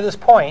Manuel, to this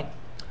point,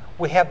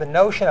 we have the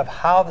notion of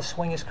how the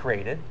swing is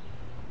created.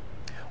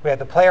 We have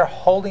the player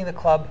holding the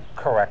club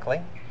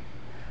correctly.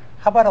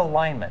 How about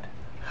alignment?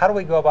 How do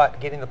we go about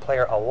getting the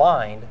player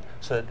aligned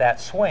so that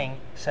that swing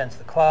sends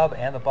the club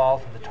and the ball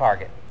to the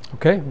target?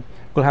 Okay,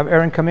 we'll have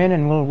Erin come in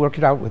and we'll work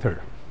it out with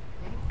her.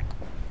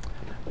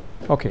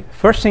 Okay,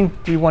 first thing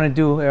we want to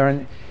do,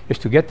 Erin, is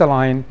to get the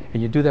line,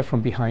 and you do that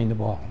from behind the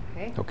ball.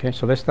 Okay. Okay,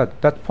 so let's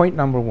start. That's point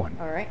number 1.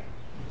 All right.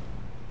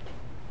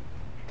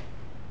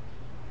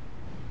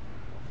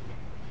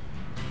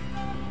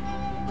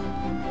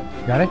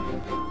 Got it?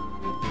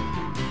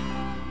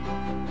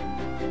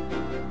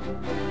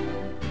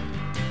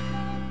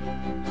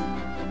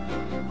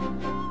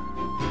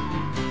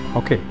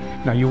 Okay,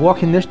 now you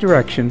walk in this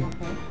direction,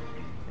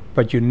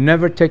 but you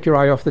never take your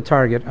eye off the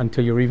target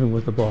until you're even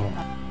with the ball.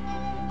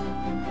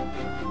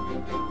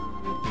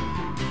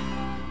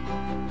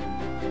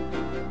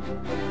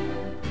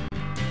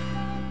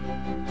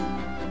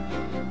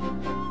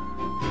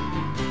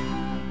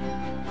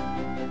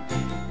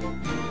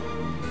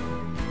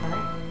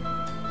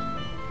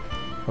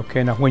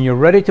 Okay, now when you're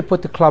ready to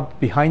put the club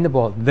behind the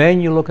ball, then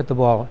you look at the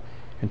ball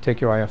and take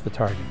your eye off the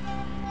target.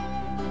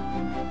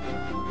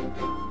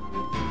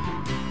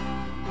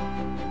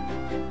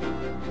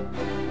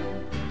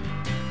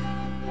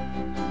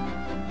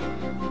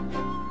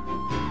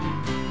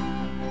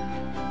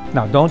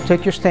 Now don't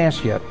take your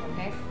stance yet,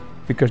 Okay.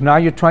 because now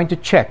you're trying to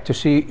check to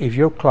see if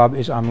your club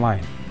is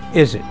online.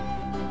 Is it? Yes.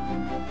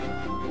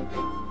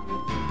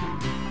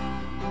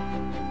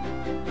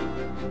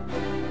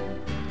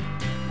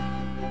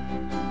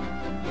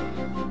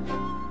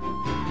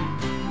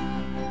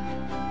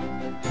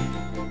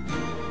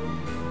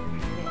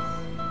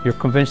 You're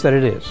convinced that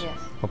it is? Yes.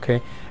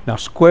 Okay. Now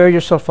square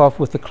yourself off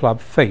with the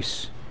club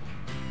face.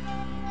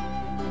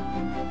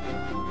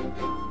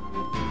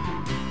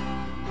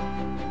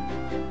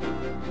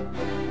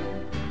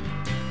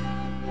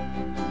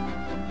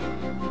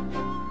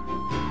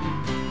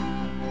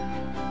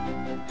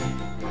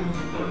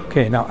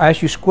 Okay, now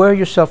as you square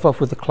yourself off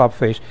with the club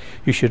face,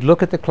 you should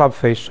look at the club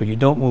face so you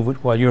don't move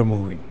it while you're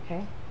moving.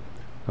 Okay.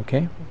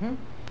 Okay? Mm-hmm.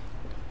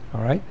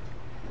 All right?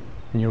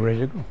 And you're ready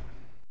to go.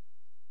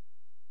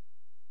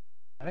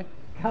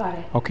 Got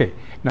it. Okay,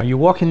 now you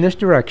walk in this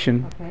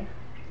direction, Okay.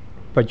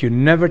 but you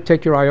never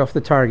take your eye off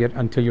the target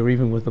until you're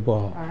even with the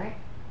ball. All right.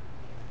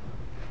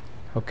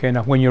 Okay,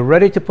 now when you're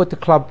ready to put the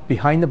club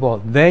behind the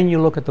ball, then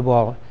you look at the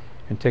ball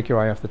and take your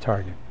eye off the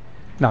target.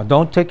 Now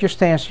don't take your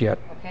stance yet,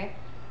 Okay.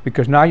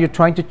 because now you're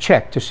trying to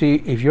check to see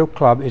if your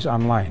club is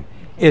online.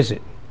 Is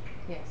it?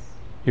 Yes.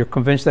 You're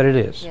convinced that it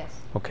is?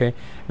 Yes. Okay,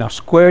 now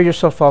square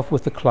yourself off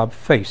with the club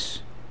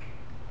face.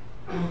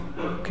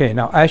 Okay,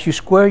 now as you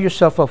square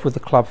yourself off with the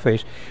club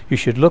face, you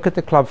should look at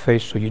the club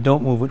face so you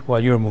don't move it while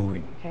you're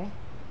moving. Okay.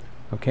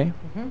 Okay?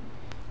 Mm-hmm.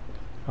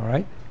 All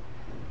right?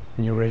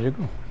 And you're ready to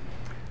go.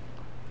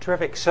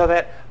 Terrific. So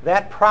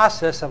that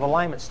process of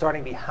alignment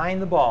starting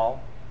behind the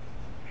ball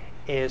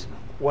is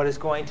what is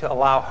going to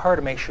allow her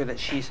to make sure that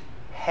she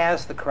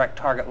has the correct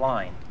target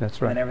line.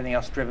 That's right. And everything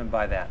else driven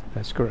by that.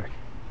 That's correct.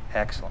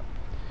 Excellent.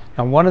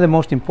 Now, one of the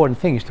most important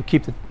things is to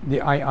keep the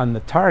eye on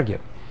the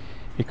target,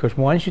 because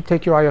once you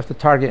take your eye off the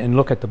target and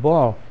look at the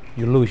ball,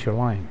 you lose your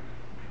line.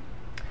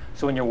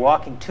 So when you're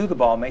walking to the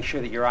ball, make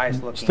sure that your eye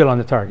is looking. Still on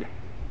the target.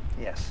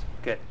 Yes,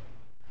 good.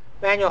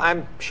 Manuel,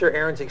 I'm sure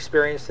Aaron's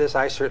experienced this.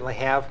 I certainly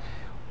have.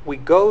 We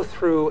go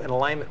through an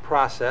alignment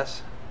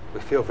process.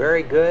 We feel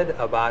very good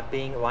about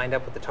being lined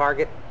up with the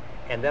target,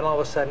 and then all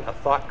of a sudden a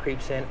thought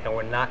creeps in and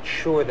we're not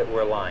sure that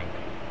we're aligned.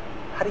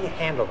 How do you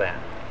handle that?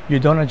 You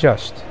don't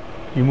adjust.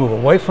 You move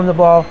away from the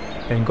ball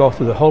and go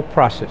through the whole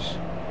process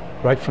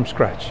right from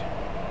scratch.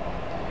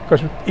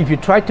 Because if you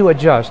try to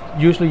adjust,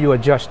 usually you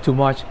adjust too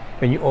much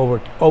and you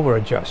over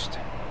adjust.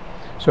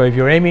 So if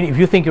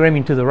you think you're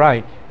aiming to the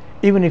right,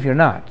 even if you're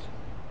not,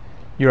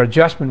 your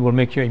adjustment will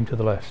make you aim to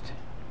the left.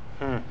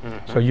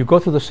 So you go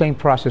through the same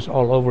process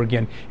all over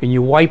again and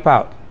you wipe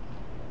out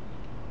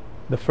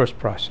the first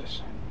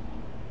process.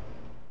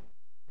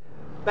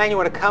 Manuel,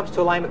 when it comes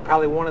to alignment,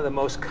 probably one of the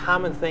most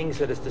common things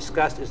that is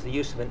discussed is the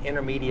use of an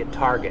intermediate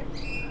target.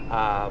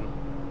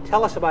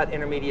 Tell us about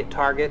intermediate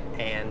target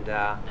and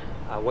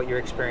what your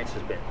experience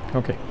has been.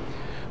 Okay.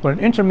 Well, an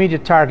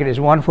intermediate target is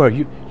one where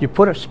you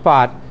put a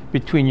spot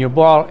between your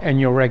ball and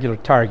your regular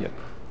target.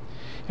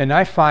 And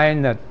I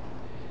find that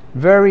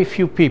very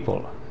few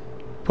people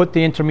put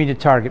the intermediate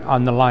target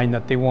on the line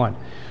that they want.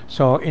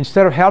 So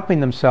instead of helping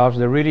themselves,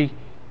 they're really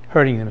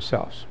hurting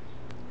themselves.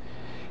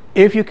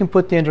 If you can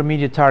put the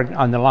intermediate target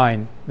on the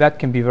line, that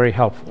can be very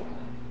helpful.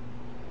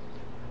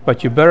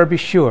 But you better be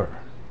sure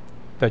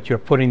that you're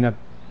putting that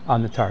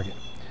on the target.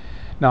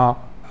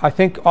 Now, I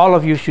think all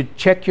of you should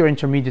check your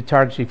intermediate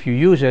targets if you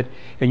use it,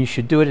 and you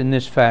should do it in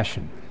this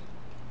fashion.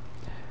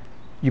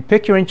 You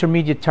pick your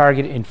intermediate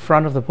target in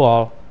front of the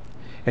ball,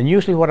 and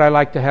usually what I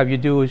like to have you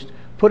do is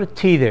put a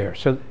tee there.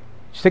 So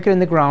stick it in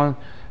the ground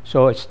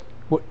so it's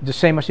the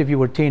same as if you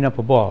were teeing up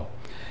a ball.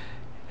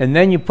 And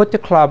then you put the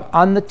club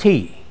on the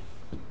tee,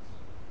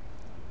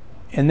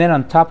 and then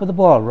on top of the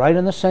ball, right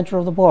in the center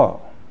of the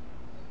ball.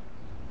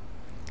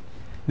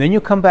 Then you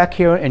come back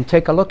here and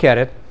take a look at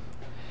it,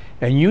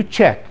 and you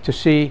check to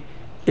see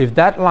if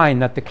that line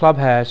that the club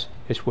has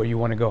is where you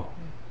want to go.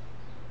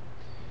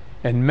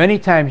 And many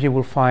times you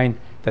will find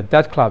that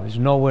that club is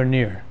nowhere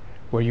near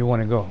where you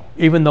want to go,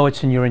 even though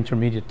it's in your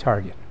intermediate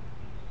target.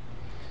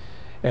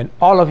 And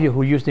all of you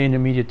who use the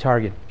intermediate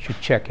target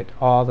should check it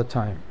all the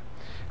time.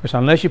 Because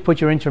unless you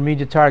put your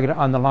intermediate target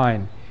on the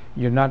line,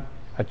 you're not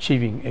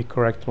achieving a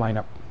correct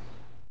lineup.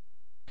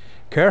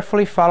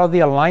 Carefully follow the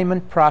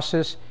alignment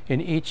process in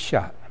each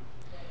shot.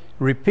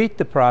 Repeat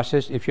the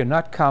process if you're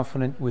not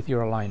confident with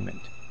your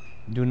alignment.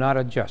 Do not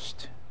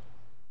adjust.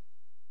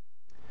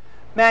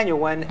 Manuel,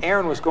 when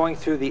Aaron was going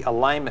through the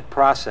alignment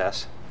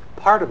process,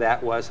 part of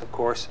that was, of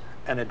course,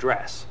 an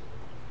address.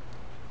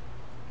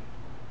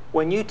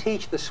 When you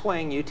teach the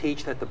swing, you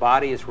teach that the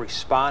body is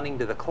responding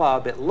to the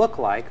club. It looked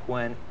like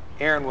when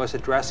Aaron was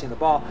addressing the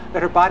ball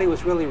that her body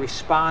was really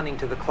responding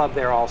to the club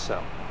there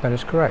also. That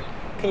is correct.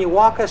 Can you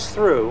walk us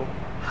through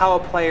how a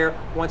player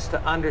wants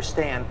to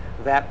understand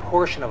that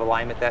portion of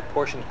alignment, that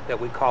portion that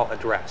we call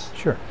address?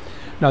 Sure.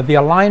 Now the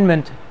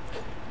alignment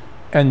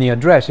and the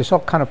address is all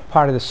kind of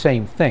part of the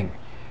same thing.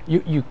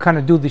 You kind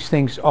of do these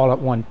things all at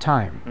one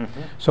time.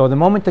 Mm-hmm. So the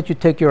moment that you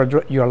take your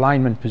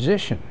alignment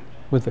position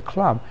with the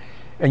club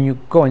and you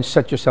go and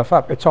set yourself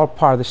up, it's all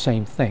part of the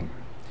same thing.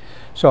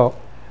 So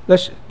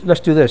let's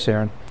do this,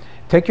 Aaron.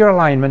 Take your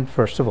alignment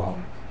first of all.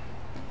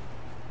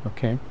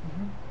 Okay.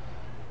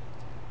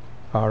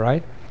 All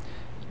right.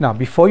 Now,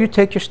 before you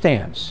take your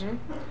stance,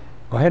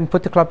 go ahead and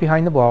put the club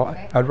behind the ball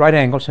at right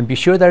angles and be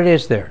sure that it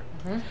is there.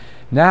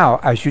 Now,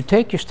 as you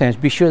take your stance,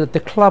 be sure that the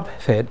club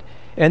head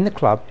and the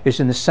club is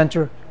in the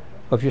center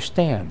of your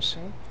stance.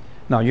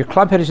 Now, your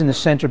club head is in the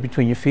center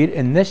between your feet,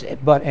 and this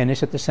butt end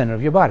is at the center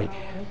of your body.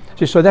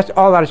 So that's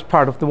all that is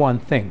part of the one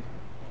thing.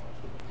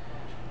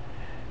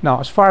 Now,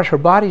 as far as her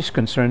body is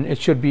concerned, it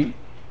should be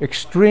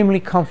extremely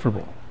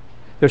comfortable.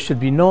 There should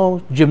be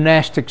no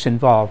gymnastics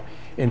involved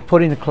in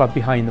putting the club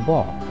behind the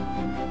ball.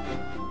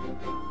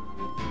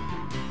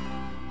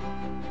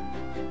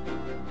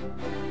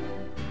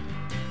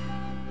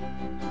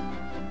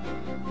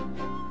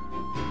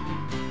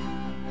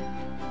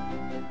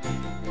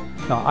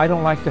 Now, I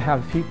don't like to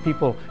have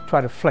people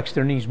try to flex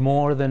their knees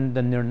more than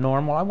they're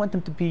normal. I want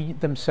them to be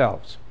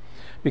themselves,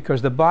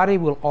 because the body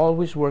will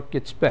always work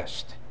its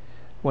best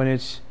when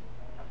it's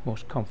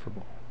most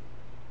comfortable.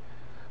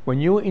 When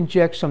you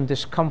inject some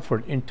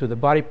discomfort into the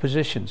body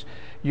positions,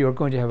 you're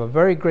going to have a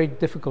very great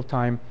difficult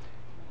time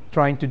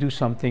trying to do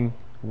something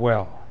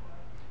well.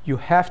 You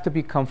have to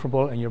be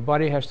comfortable, and your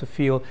body has to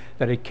feel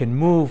that it can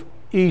move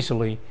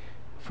easily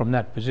from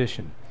that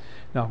position.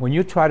 Now, when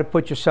you try to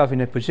put yourself in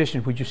a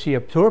position which you see a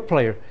tour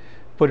player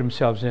put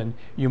themselves in,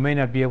 you may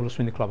not be able to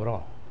swing the club at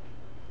all.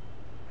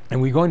 And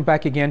we're going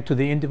back again to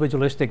the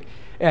individualistic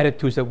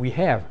attitudes that we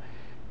have.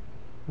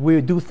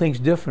 We do things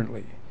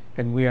differently,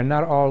 and we are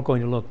not all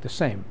going to look the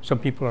same. Some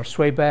people are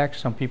sway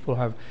backs, some people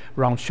have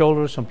round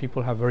shoulders, some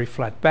people have very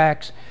flat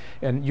backs,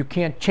 and you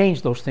can't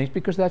change those things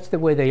because that's the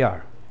way they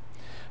are.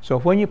 So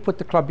when you put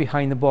the club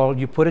behind the ball,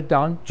 you put it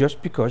down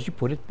just because you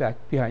put it back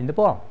behind the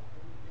ball,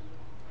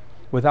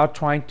 without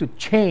trying to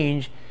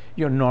change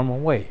your normal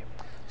way.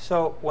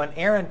 So when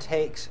Erin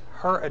takes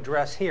her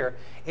address here,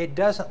 it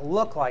doesn't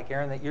look like,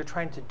 Erin, that you're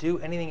trying to do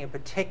anything in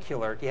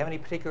particular. Do you have any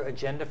particular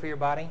agenda for your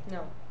body?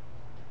 No.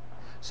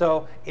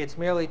 So it's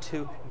merely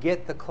to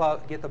get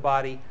the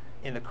body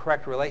in the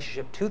correct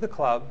relationship to the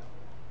club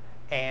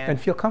and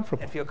feel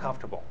comfortable. And feel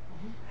comfortable.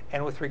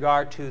 And with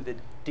regard to the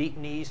deep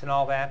knees and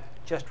all that,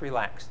 just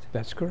relaxed.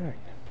 That's correct.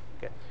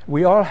 Good.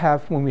 We all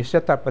have, when we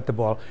set up at the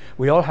ball,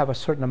 we all have a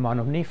certain amount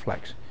of knee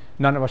flex.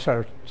 None of us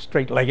are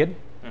straight-legged.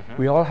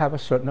 We all have a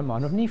certain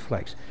amount of knee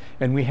flex.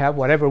 And we have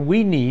whatever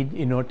we need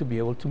in order to be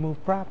able to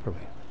move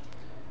properly.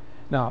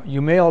 Now,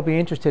 you may all be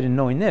interested in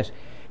knowing this.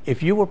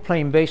 If you were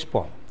playing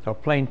baseball or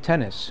playing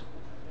tennis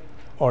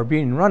or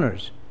being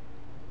runners,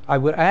 I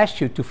would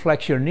ask you to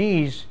flex your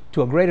knees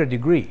to a greater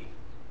degree.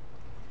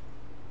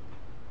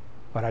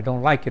 But I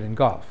don't like it in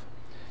golf.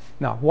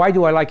 Now, why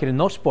do I like it in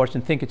those sports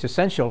and think it's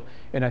essential,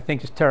 and I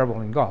think it's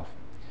terrible in golf?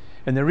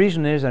 And the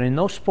reason is that in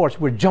those sports,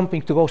 we're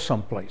jumping to go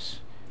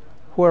someplace.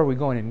 Where are we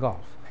going in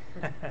golf?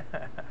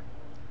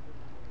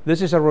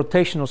 This is a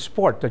rotational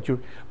sport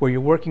where you're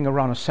working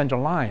around a center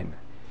line.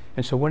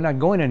 And so we're not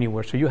going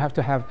anywhere. So you have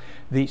to have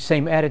the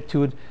same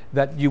attitude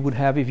that you would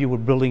have if you were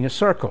building a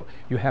circle.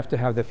 You have to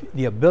have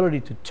the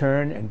ability to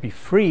turn and be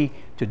free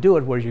to do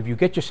it, whereas if you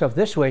get yourself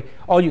this way,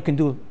 all you can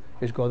do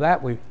is go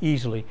that way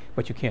easily,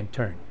 but you can't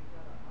turn.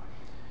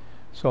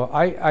 So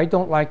I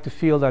don't like to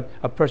feel that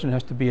a person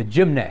has to be a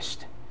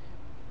gymnast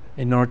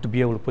in order to be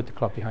able to put the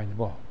club behind the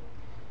ball.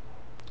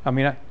 I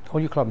mean,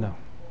 hold your club now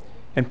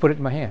and put it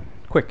in my hand,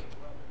 quick.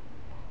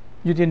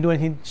 You didn't do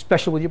anything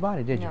special with your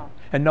body, did you? No.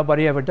 And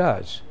nobody ever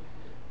does.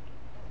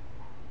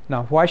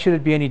 Now, why should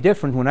it be any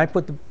different when I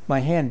put my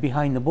hand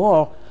behind the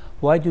ball?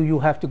 Why do you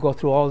have to go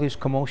through all these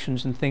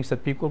commotions and things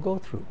that people go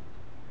through?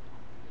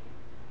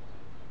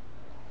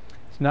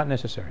 It's not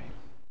necessary.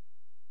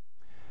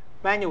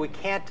 Manuel, we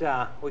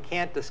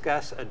can't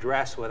discuss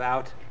address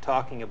without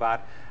talking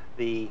about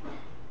the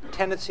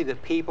tendency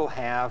that people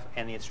have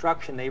and the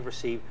instruction they've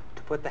received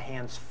to put the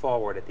hands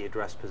forward at the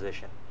address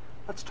position.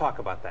 Let's talk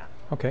about that.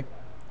 Okay.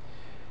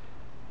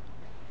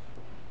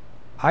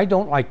 I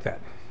don't like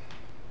that,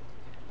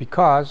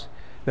 because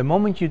the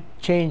moment you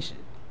change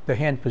the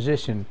hand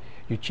position,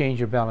 you change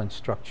your balance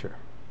structure.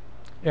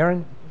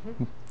 Erin,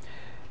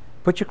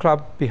 put your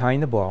club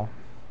behind the ball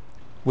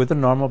with a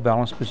normal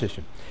balance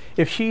position.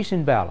 If she's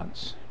in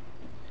balance,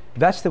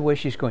 that's the way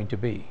she's going to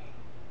be.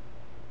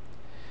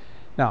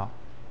 Now,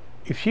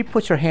 if she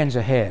puts her hands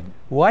ahead,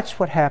 watch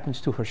what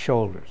happens to her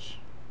shoulders.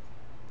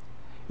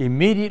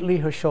 Immediately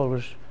her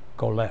shoulders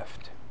go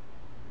left.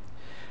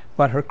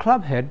 But her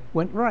club head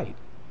went right.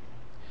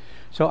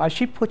 So as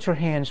she puts her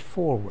hands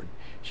forward,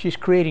 she's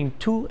creating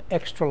 2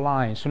 extra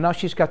lines. So now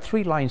she's got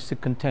 3 lines to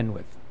contend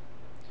with.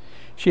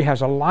 She has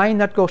a line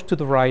that goes to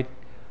the right,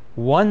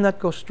 1 that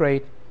goes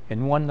straight,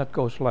 and 1 that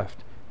goes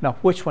left. Now,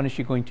 which one is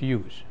she going to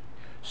use?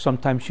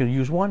 Sometimes she'll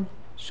use one,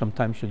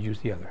 sometimes she'll use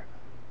the other.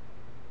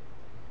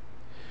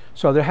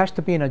 So there has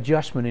to be an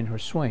adjustment in her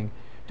swing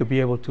to be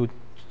able to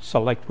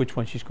select which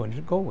one she's going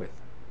to go with.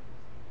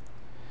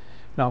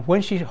 Now,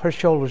 when her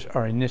shoulders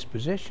are in this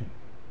position,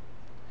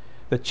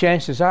 the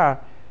chances are,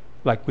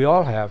 like we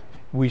all have,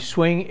 we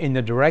swing in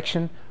the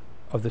direction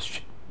of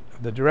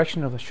the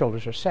direction of the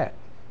shoulders are set.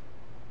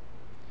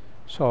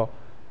 So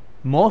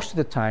most of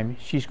the time,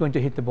 she's going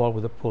to hit the ball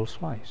with a pull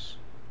slice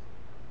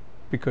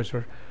because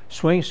her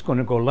swing is going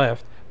to go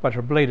left, but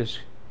her blade is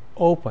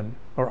open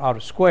or out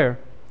of square,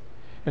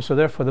 and so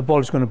therefore the ball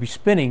is going to be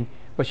spinning,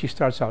 but she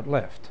starts out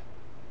left.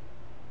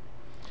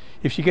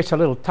 If she gets a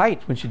little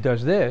tight when she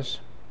does this,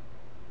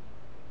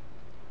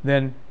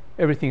 then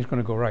everything's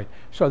going to go right.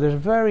 So there's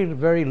very,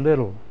 very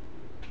little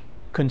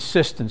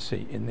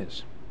consistency in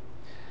this.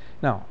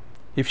 Now,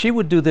 if she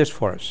would do this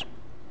for us,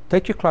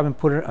 take your club and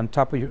put it on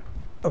top of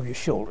your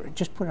shoulder.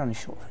 Just put it on your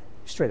shoulder,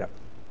 straight up,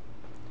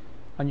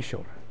 on your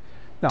shoulder.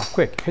 Now,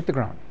 quick, hit the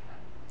ground.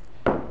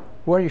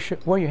 Where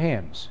are your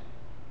hands?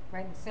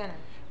 Right in the center.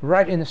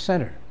 Right in the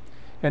center.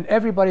 And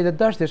everybody that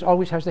does this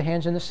always has the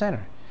hands in the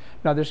center.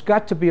 Now, there's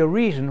got to be a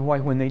reason why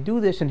when they do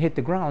this and hit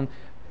the ground,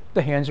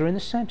 the hands are in the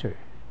center.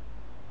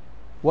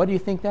 What do you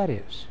think that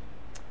is?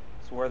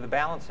 It's where the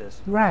balance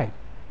is. Right.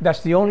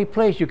 That's the only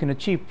place you can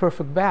achieve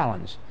perfect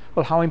balance.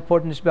 Well, how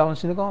important is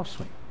balance in the golf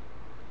swing?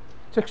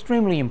 It's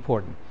extremely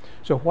important.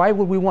 So why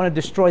would we want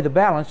to destroy the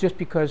balance just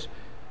because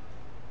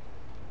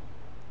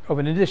of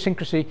an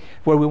idiosyncrasy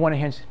where we want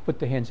to put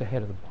the hands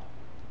ahead of the ball?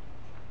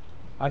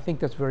 I think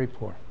that's very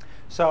poor.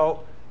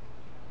 So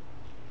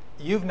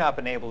you've not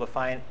been able to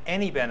find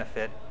any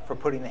benefit for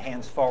putting the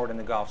hands forward in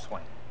the golf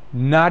swing?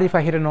 Not if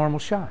I hit a normal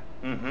shot.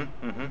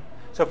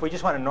 So if we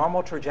just want a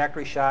normal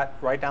trajectory shot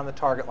right down the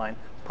target line,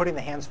 putting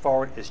the hands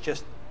forward is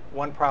just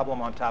one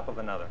problem on top of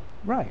another.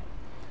 Right.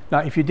 Now,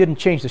 if you didn't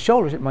change the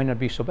shoulders, it might not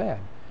be so bad.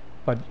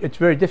 But it's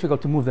very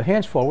difficult to move the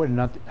hands forward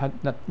and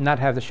not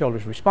have the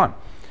shoulders respond.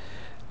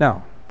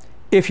 Now,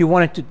 if you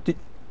wanted to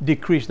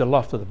decrease the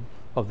loft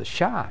of the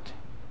shot,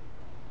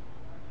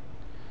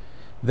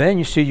 then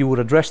you see you would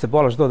address the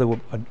ball as though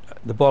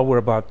the ball were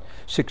about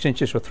 6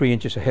 inches or 3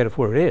 inches ahead of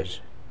where it is,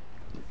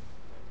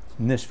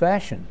 in this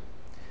fashion.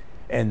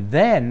 And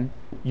then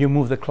you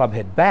move the club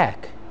head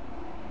back.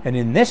 And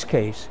in this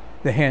case,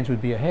 the hands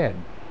would be ahead.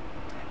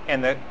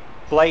 And the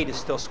blade is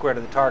still square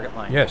to the target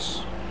line?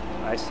 Yes.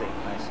 I see,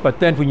 I see. But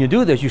then when you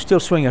do this, you still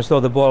swing as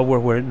though the ball were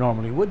where it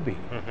normally would be.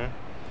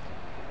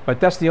 But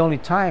that's the only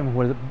time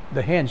where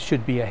the hands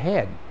should be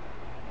ahead.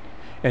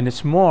 And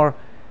it's more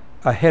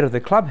ahead of the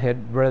club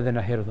head rather than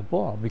ahead of the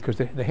ball, because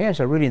the hands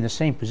are really in the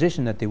same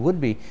position that they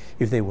would be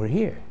if they were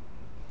here.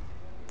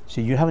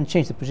 See, you haven't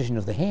changed the position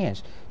of the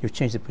hands, you've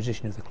changed the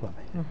position of the club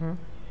head.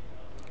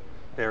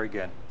 Very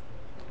good.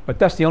 But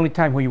that's the only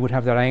time where you would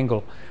have that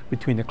angle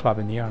between the club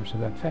and the arms of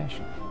that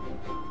fashion.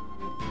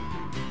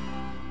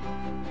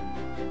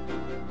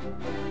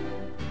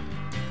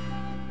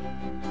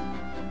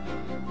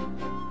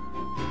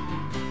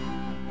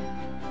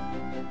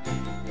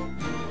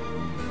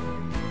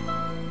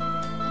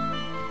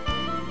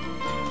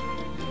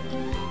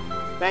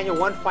 Manuel,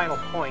 one final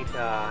point.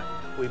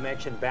 We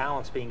mentioned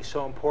balance being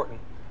so important.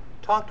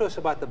 Talk to us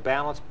about the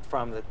balance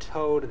from the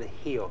toe to the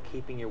heel,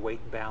 keeping your weight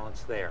and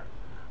balance there.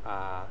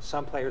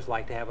 Some players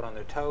like to have it on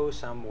their toes,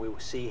 some we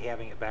see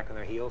having it back on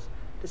their heels.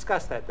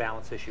 Discuss that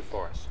balance issue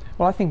for us.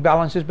 Well, I think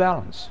balance is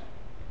balance.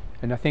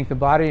 And I think the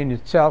body in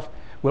itself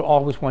will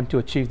always want to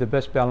achieve the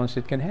best balance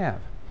it can have.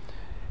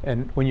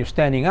 And when you're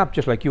standing up,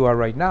 just like you are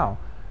right now,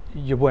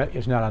 your weight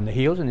is not on the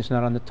heels and it's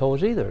not on the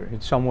toes either.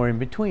 It's somewhere in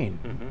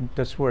between.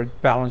 That's where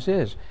balance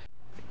is.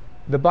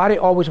 The body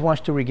always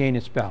wants to regain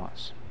its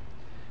balance.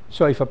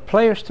 So if a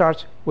player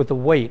starts with the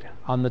weight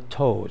on the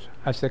toes,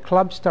 as the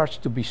club starts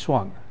to be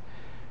swung,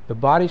 the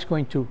body's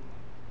going to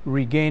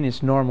regain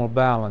its normal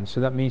balance. So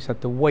that means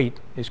that the weight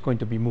is going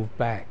to be moved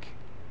back.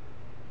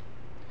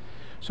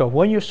 So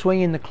when you're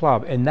swinging the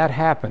club and that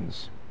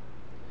happens,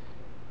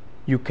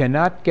 you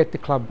cannot get the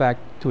club back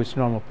to its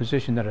normal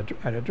position at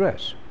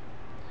address.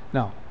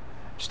 Now,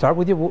 start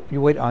with your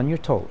weight on your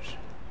toes,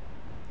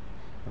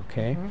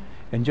 okay?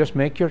 And just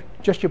make your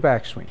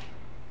backswing.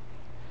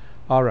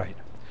 All right.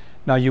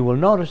 Now you will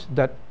notice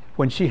that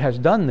when she has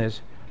done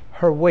this,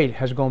 her weight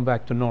has gone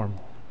back to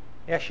normal.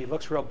 Yeah, she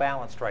looks real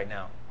balanced right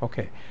now.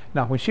 Okay.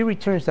 Now when she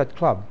returns that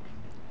club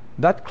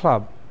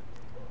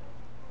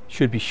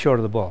should be short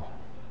of the ball.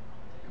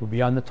 It will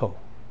be on the toe.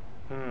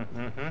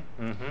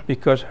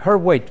 Because her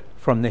weight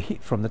from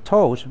the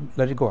toes,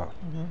 let it go out.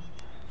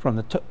 From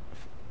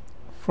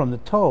the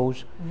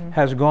toes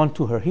has gone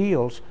to her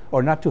heels,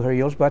 or not to her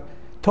heels, but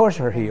towards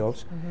her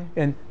heels,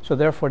 and so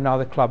therefore now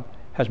the club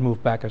has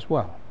moved back as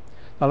well.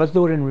 Now let's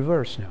do it in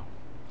reverse now.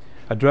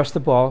 Address the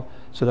ball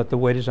so that the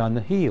weight is on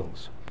the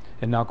heels,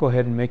 and now go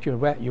ahead and make your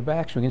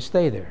backswing and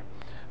stay there.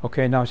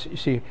 Okay, now you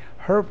see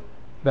her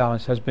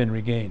balance has been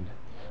regained.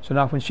 So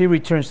now when she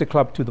returns the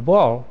club to the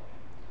ball,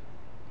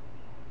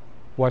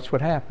 watch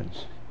what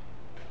happens.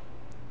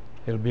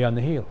 It'll be on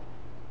the heel.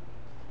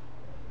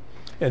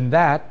 And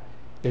that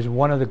is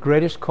one of the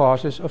greatest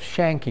causes of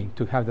shanking,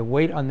 to have the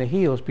weight on the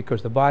heels,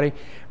 because the body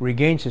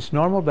regains its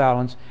normal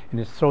balance and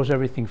it throws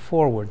everything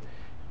forward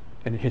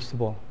and it hits the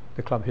ball.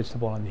 The club hits the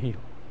ball on the heel.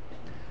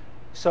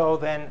 So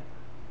then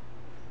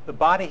the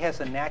body has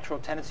a natural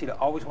tendency to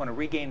always want to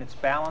regain its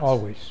balance.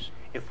 Always.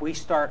 If we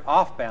start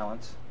off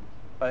balance,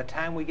 by the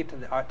time we get to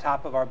the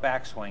top of our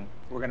backswing,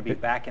 we're going to be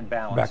back in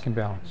balance. Back in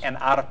balance. And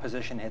out of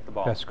position to hit the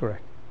ball. That's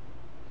correct.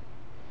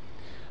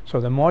 So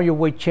the more your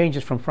weight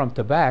changes from front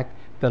to back,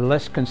 the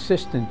less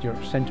consistent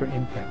your center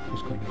impact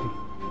is going to be.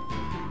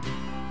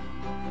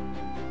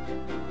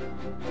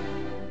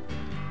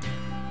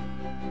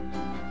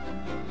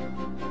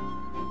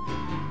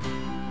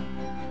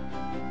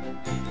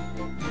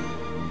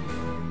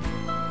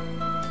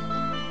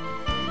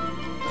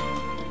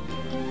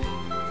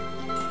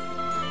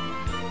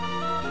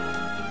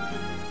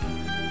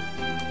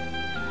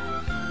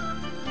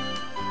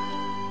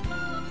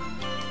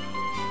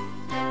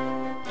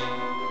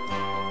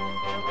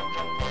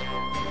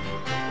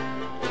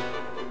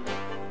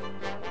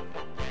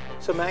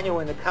 So Manuel,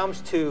 when it comes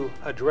to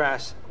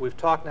address, we've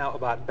talked now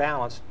about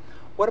balance.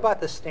 What about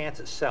the stance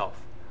itself?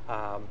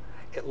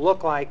 It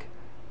looked like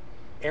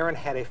Aaron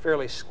had a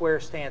fairly square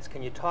stance.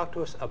 Can you talk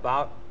to us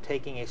about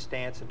taking a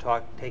stance and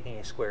taking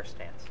a square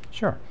stance?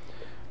 Sure.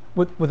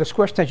 With a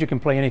square stance, you can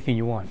play anything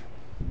you want.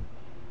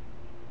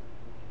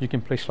 You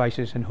can play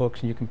slices and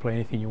hooks, and you can play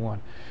anything you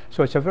want.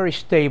 So it's a very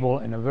stable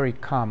and a very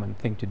common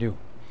thing to do.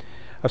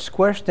 A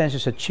square stance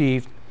is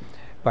achieved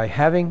by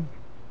having,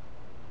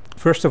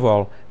 first of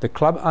all, the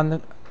club on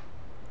the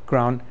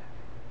ground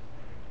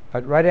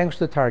at right angles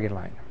to the target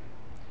line,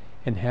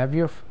 and have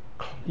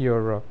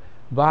your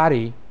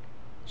body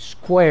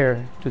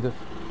square to the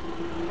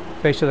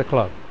face of the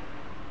club.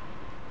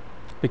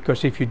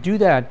 Because if you do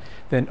that,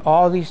 then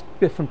all these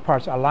different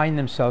parts align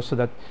themselves so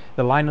that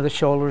the line of the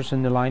shoulders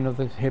and the line of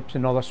the hips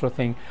and all that sort of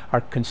thing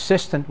are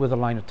consistent with the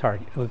line of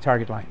target, with the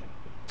target line.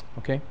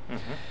 Okay?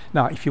 Mm-hmm.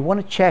 Now, if you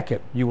want to check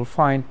it, you will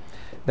find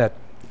that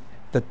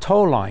the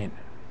toe line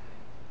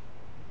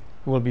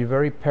will be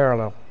very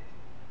parallel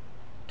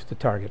to the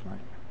target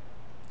line.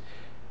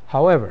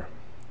 However,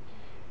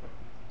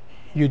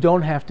 you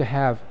don't have to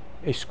have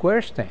a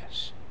square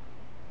stance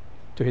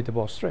to hit the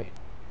ball straight.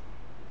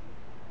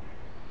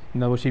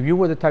 In other words, if you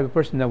were the type of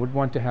person that would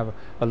want to have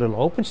a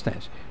little open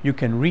stance, you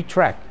can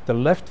retract the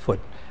left foot,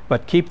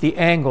 but keep the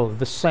angle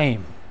the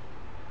same.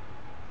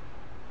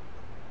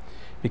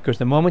 Because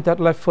the moment that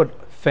left foot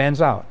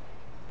fans out,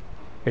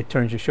 it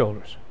turns your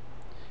shoulders.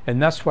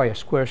 And that's why a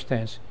square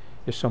stance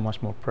is so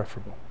much more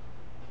preferable.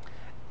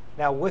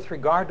 Now, with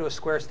regard to a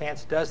square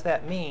stance, does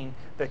that mean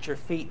that your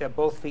feet, that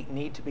both feet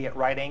need to be at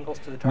right angles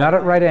to the target Not at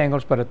line? right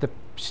angles, but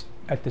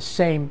at the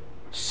same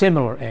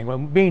similar angle.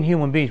 Being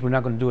human beings, we're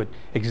not going to do it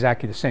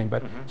exactly the same,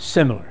 but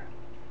similar.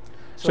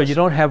 So you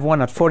don't have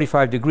one at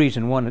 45 degrees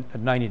and one at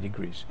 90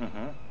 degrees.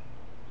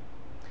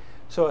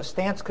 So a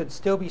stance could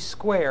still be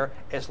square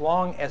as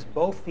long as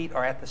both feet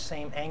are at the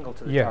same angle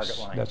to the target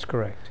line. Yes, that's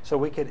correct. So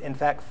we could, in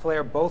fact,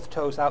 flare both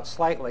toes out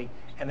slightly,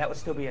 and that would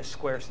still be a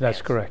square stance.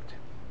 That's correct.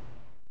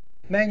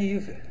 Manu,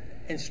 you've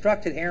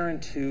instructed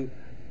Aaron to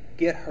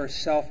get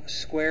herself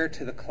square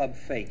to the club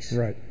face.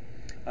 Right.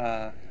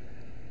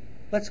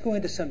 Let's go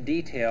into some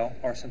detail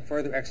or some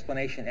further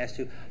explanation as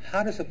to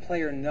how does a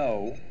player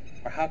know,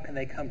 or how can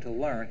they come to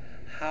learn,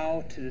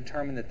 how to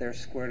determine that they're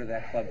square to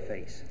that club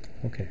face?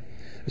 Okay.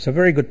 It's a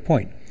very good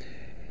point.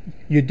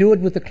 You do it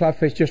with the club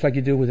face just like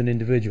you do with an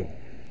individual.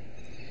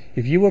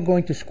 If you were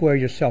going to square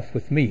yourself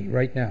with me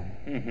right now,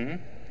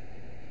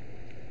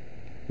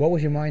 what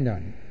was your mind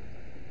on?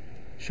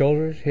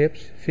 Shoulders,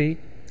 hips, feet?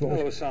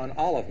 It was on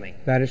all of me.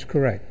 That is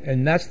correct.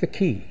 And that's the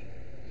key.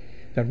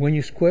 That when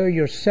you square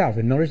yourself,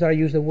 and notice that I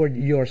use the word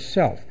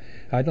yourself.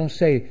 I don't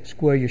say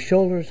square your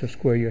shoulders or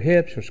square your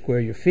hips or square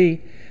your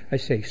feet. I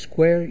say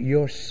square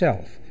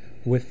yourself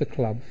with the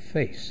club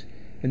face.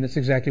 And that's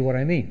exactly what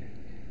I mean.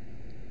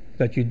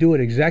 That you do it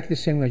exactly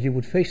the same way as you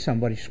would face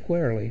somebody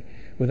squarely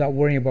without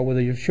worrying about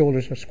whether your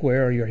shoulders are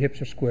square or your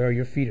hips are square or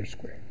your feet are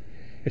square.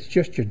 It's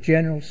just your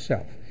general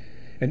self.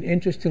 And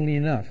interestingly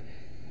enough,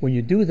 when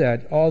you do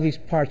that, all these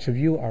parts of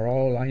you are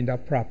all lined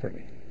up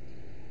properly.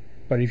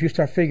 But if you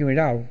start figuring it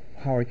out,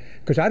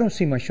 because I don't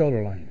see my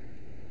shoulder line,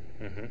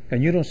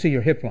 and you don't see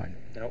your hip line.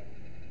 Nope.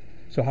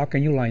 So how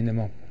can you line them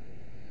up?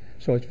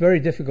 So it's very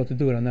difficult to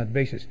do it on that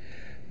basis.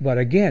 But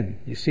again,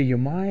 you see, your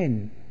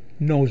mind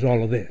knows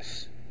all of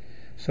this.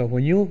 So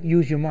when you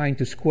use your mind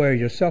to square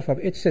yourself up,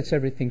 it sets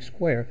everything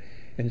square,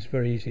 and it's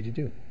very easy to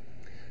do.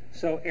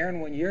 So Aaron,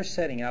 when you're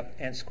setting up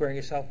and squaring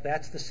yourself,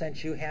 that's the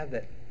sense you have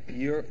that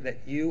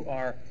you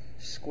are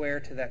square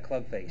to that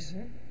club face.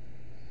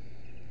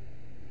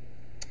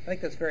 I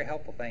think that's very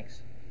helpful.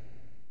 Thanks.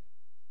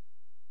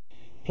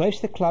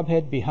 Place the club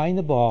head behind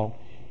the ball,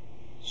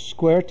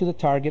 square to the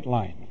target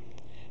line.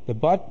 The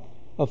butt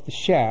of the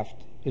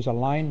shaft is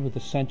aligned with the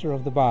center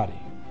of the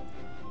body.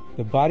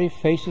 The body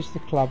faces the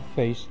club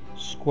face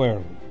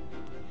squarely.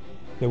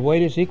 The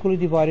weight is equally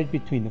divided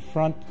between the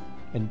front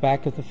and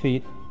back of the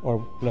feet,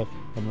 or left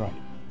and right.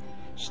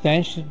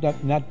 Stance should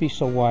not be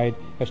so wide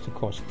as to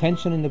cause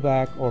tension in the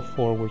back or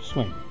forward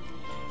swing.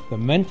 The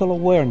mental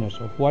awareness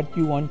of what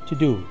you want to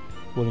do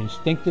will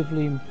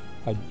instinctively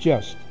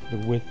adjust the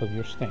width of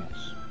your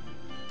stance.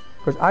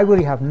 Because I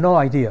really have no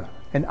idea,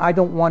 and I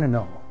don't want to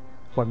know.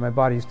 what my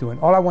body is doing.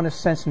 All I want to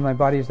sense in my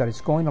body is that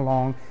it's going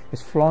along,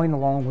 it's flowing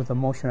along with the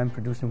motion I'm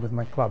producing with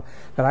my club,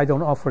 that I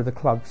don't offer the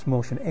club's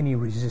motion any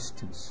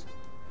resistance.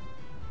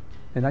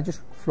 And I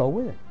just flow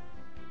with it.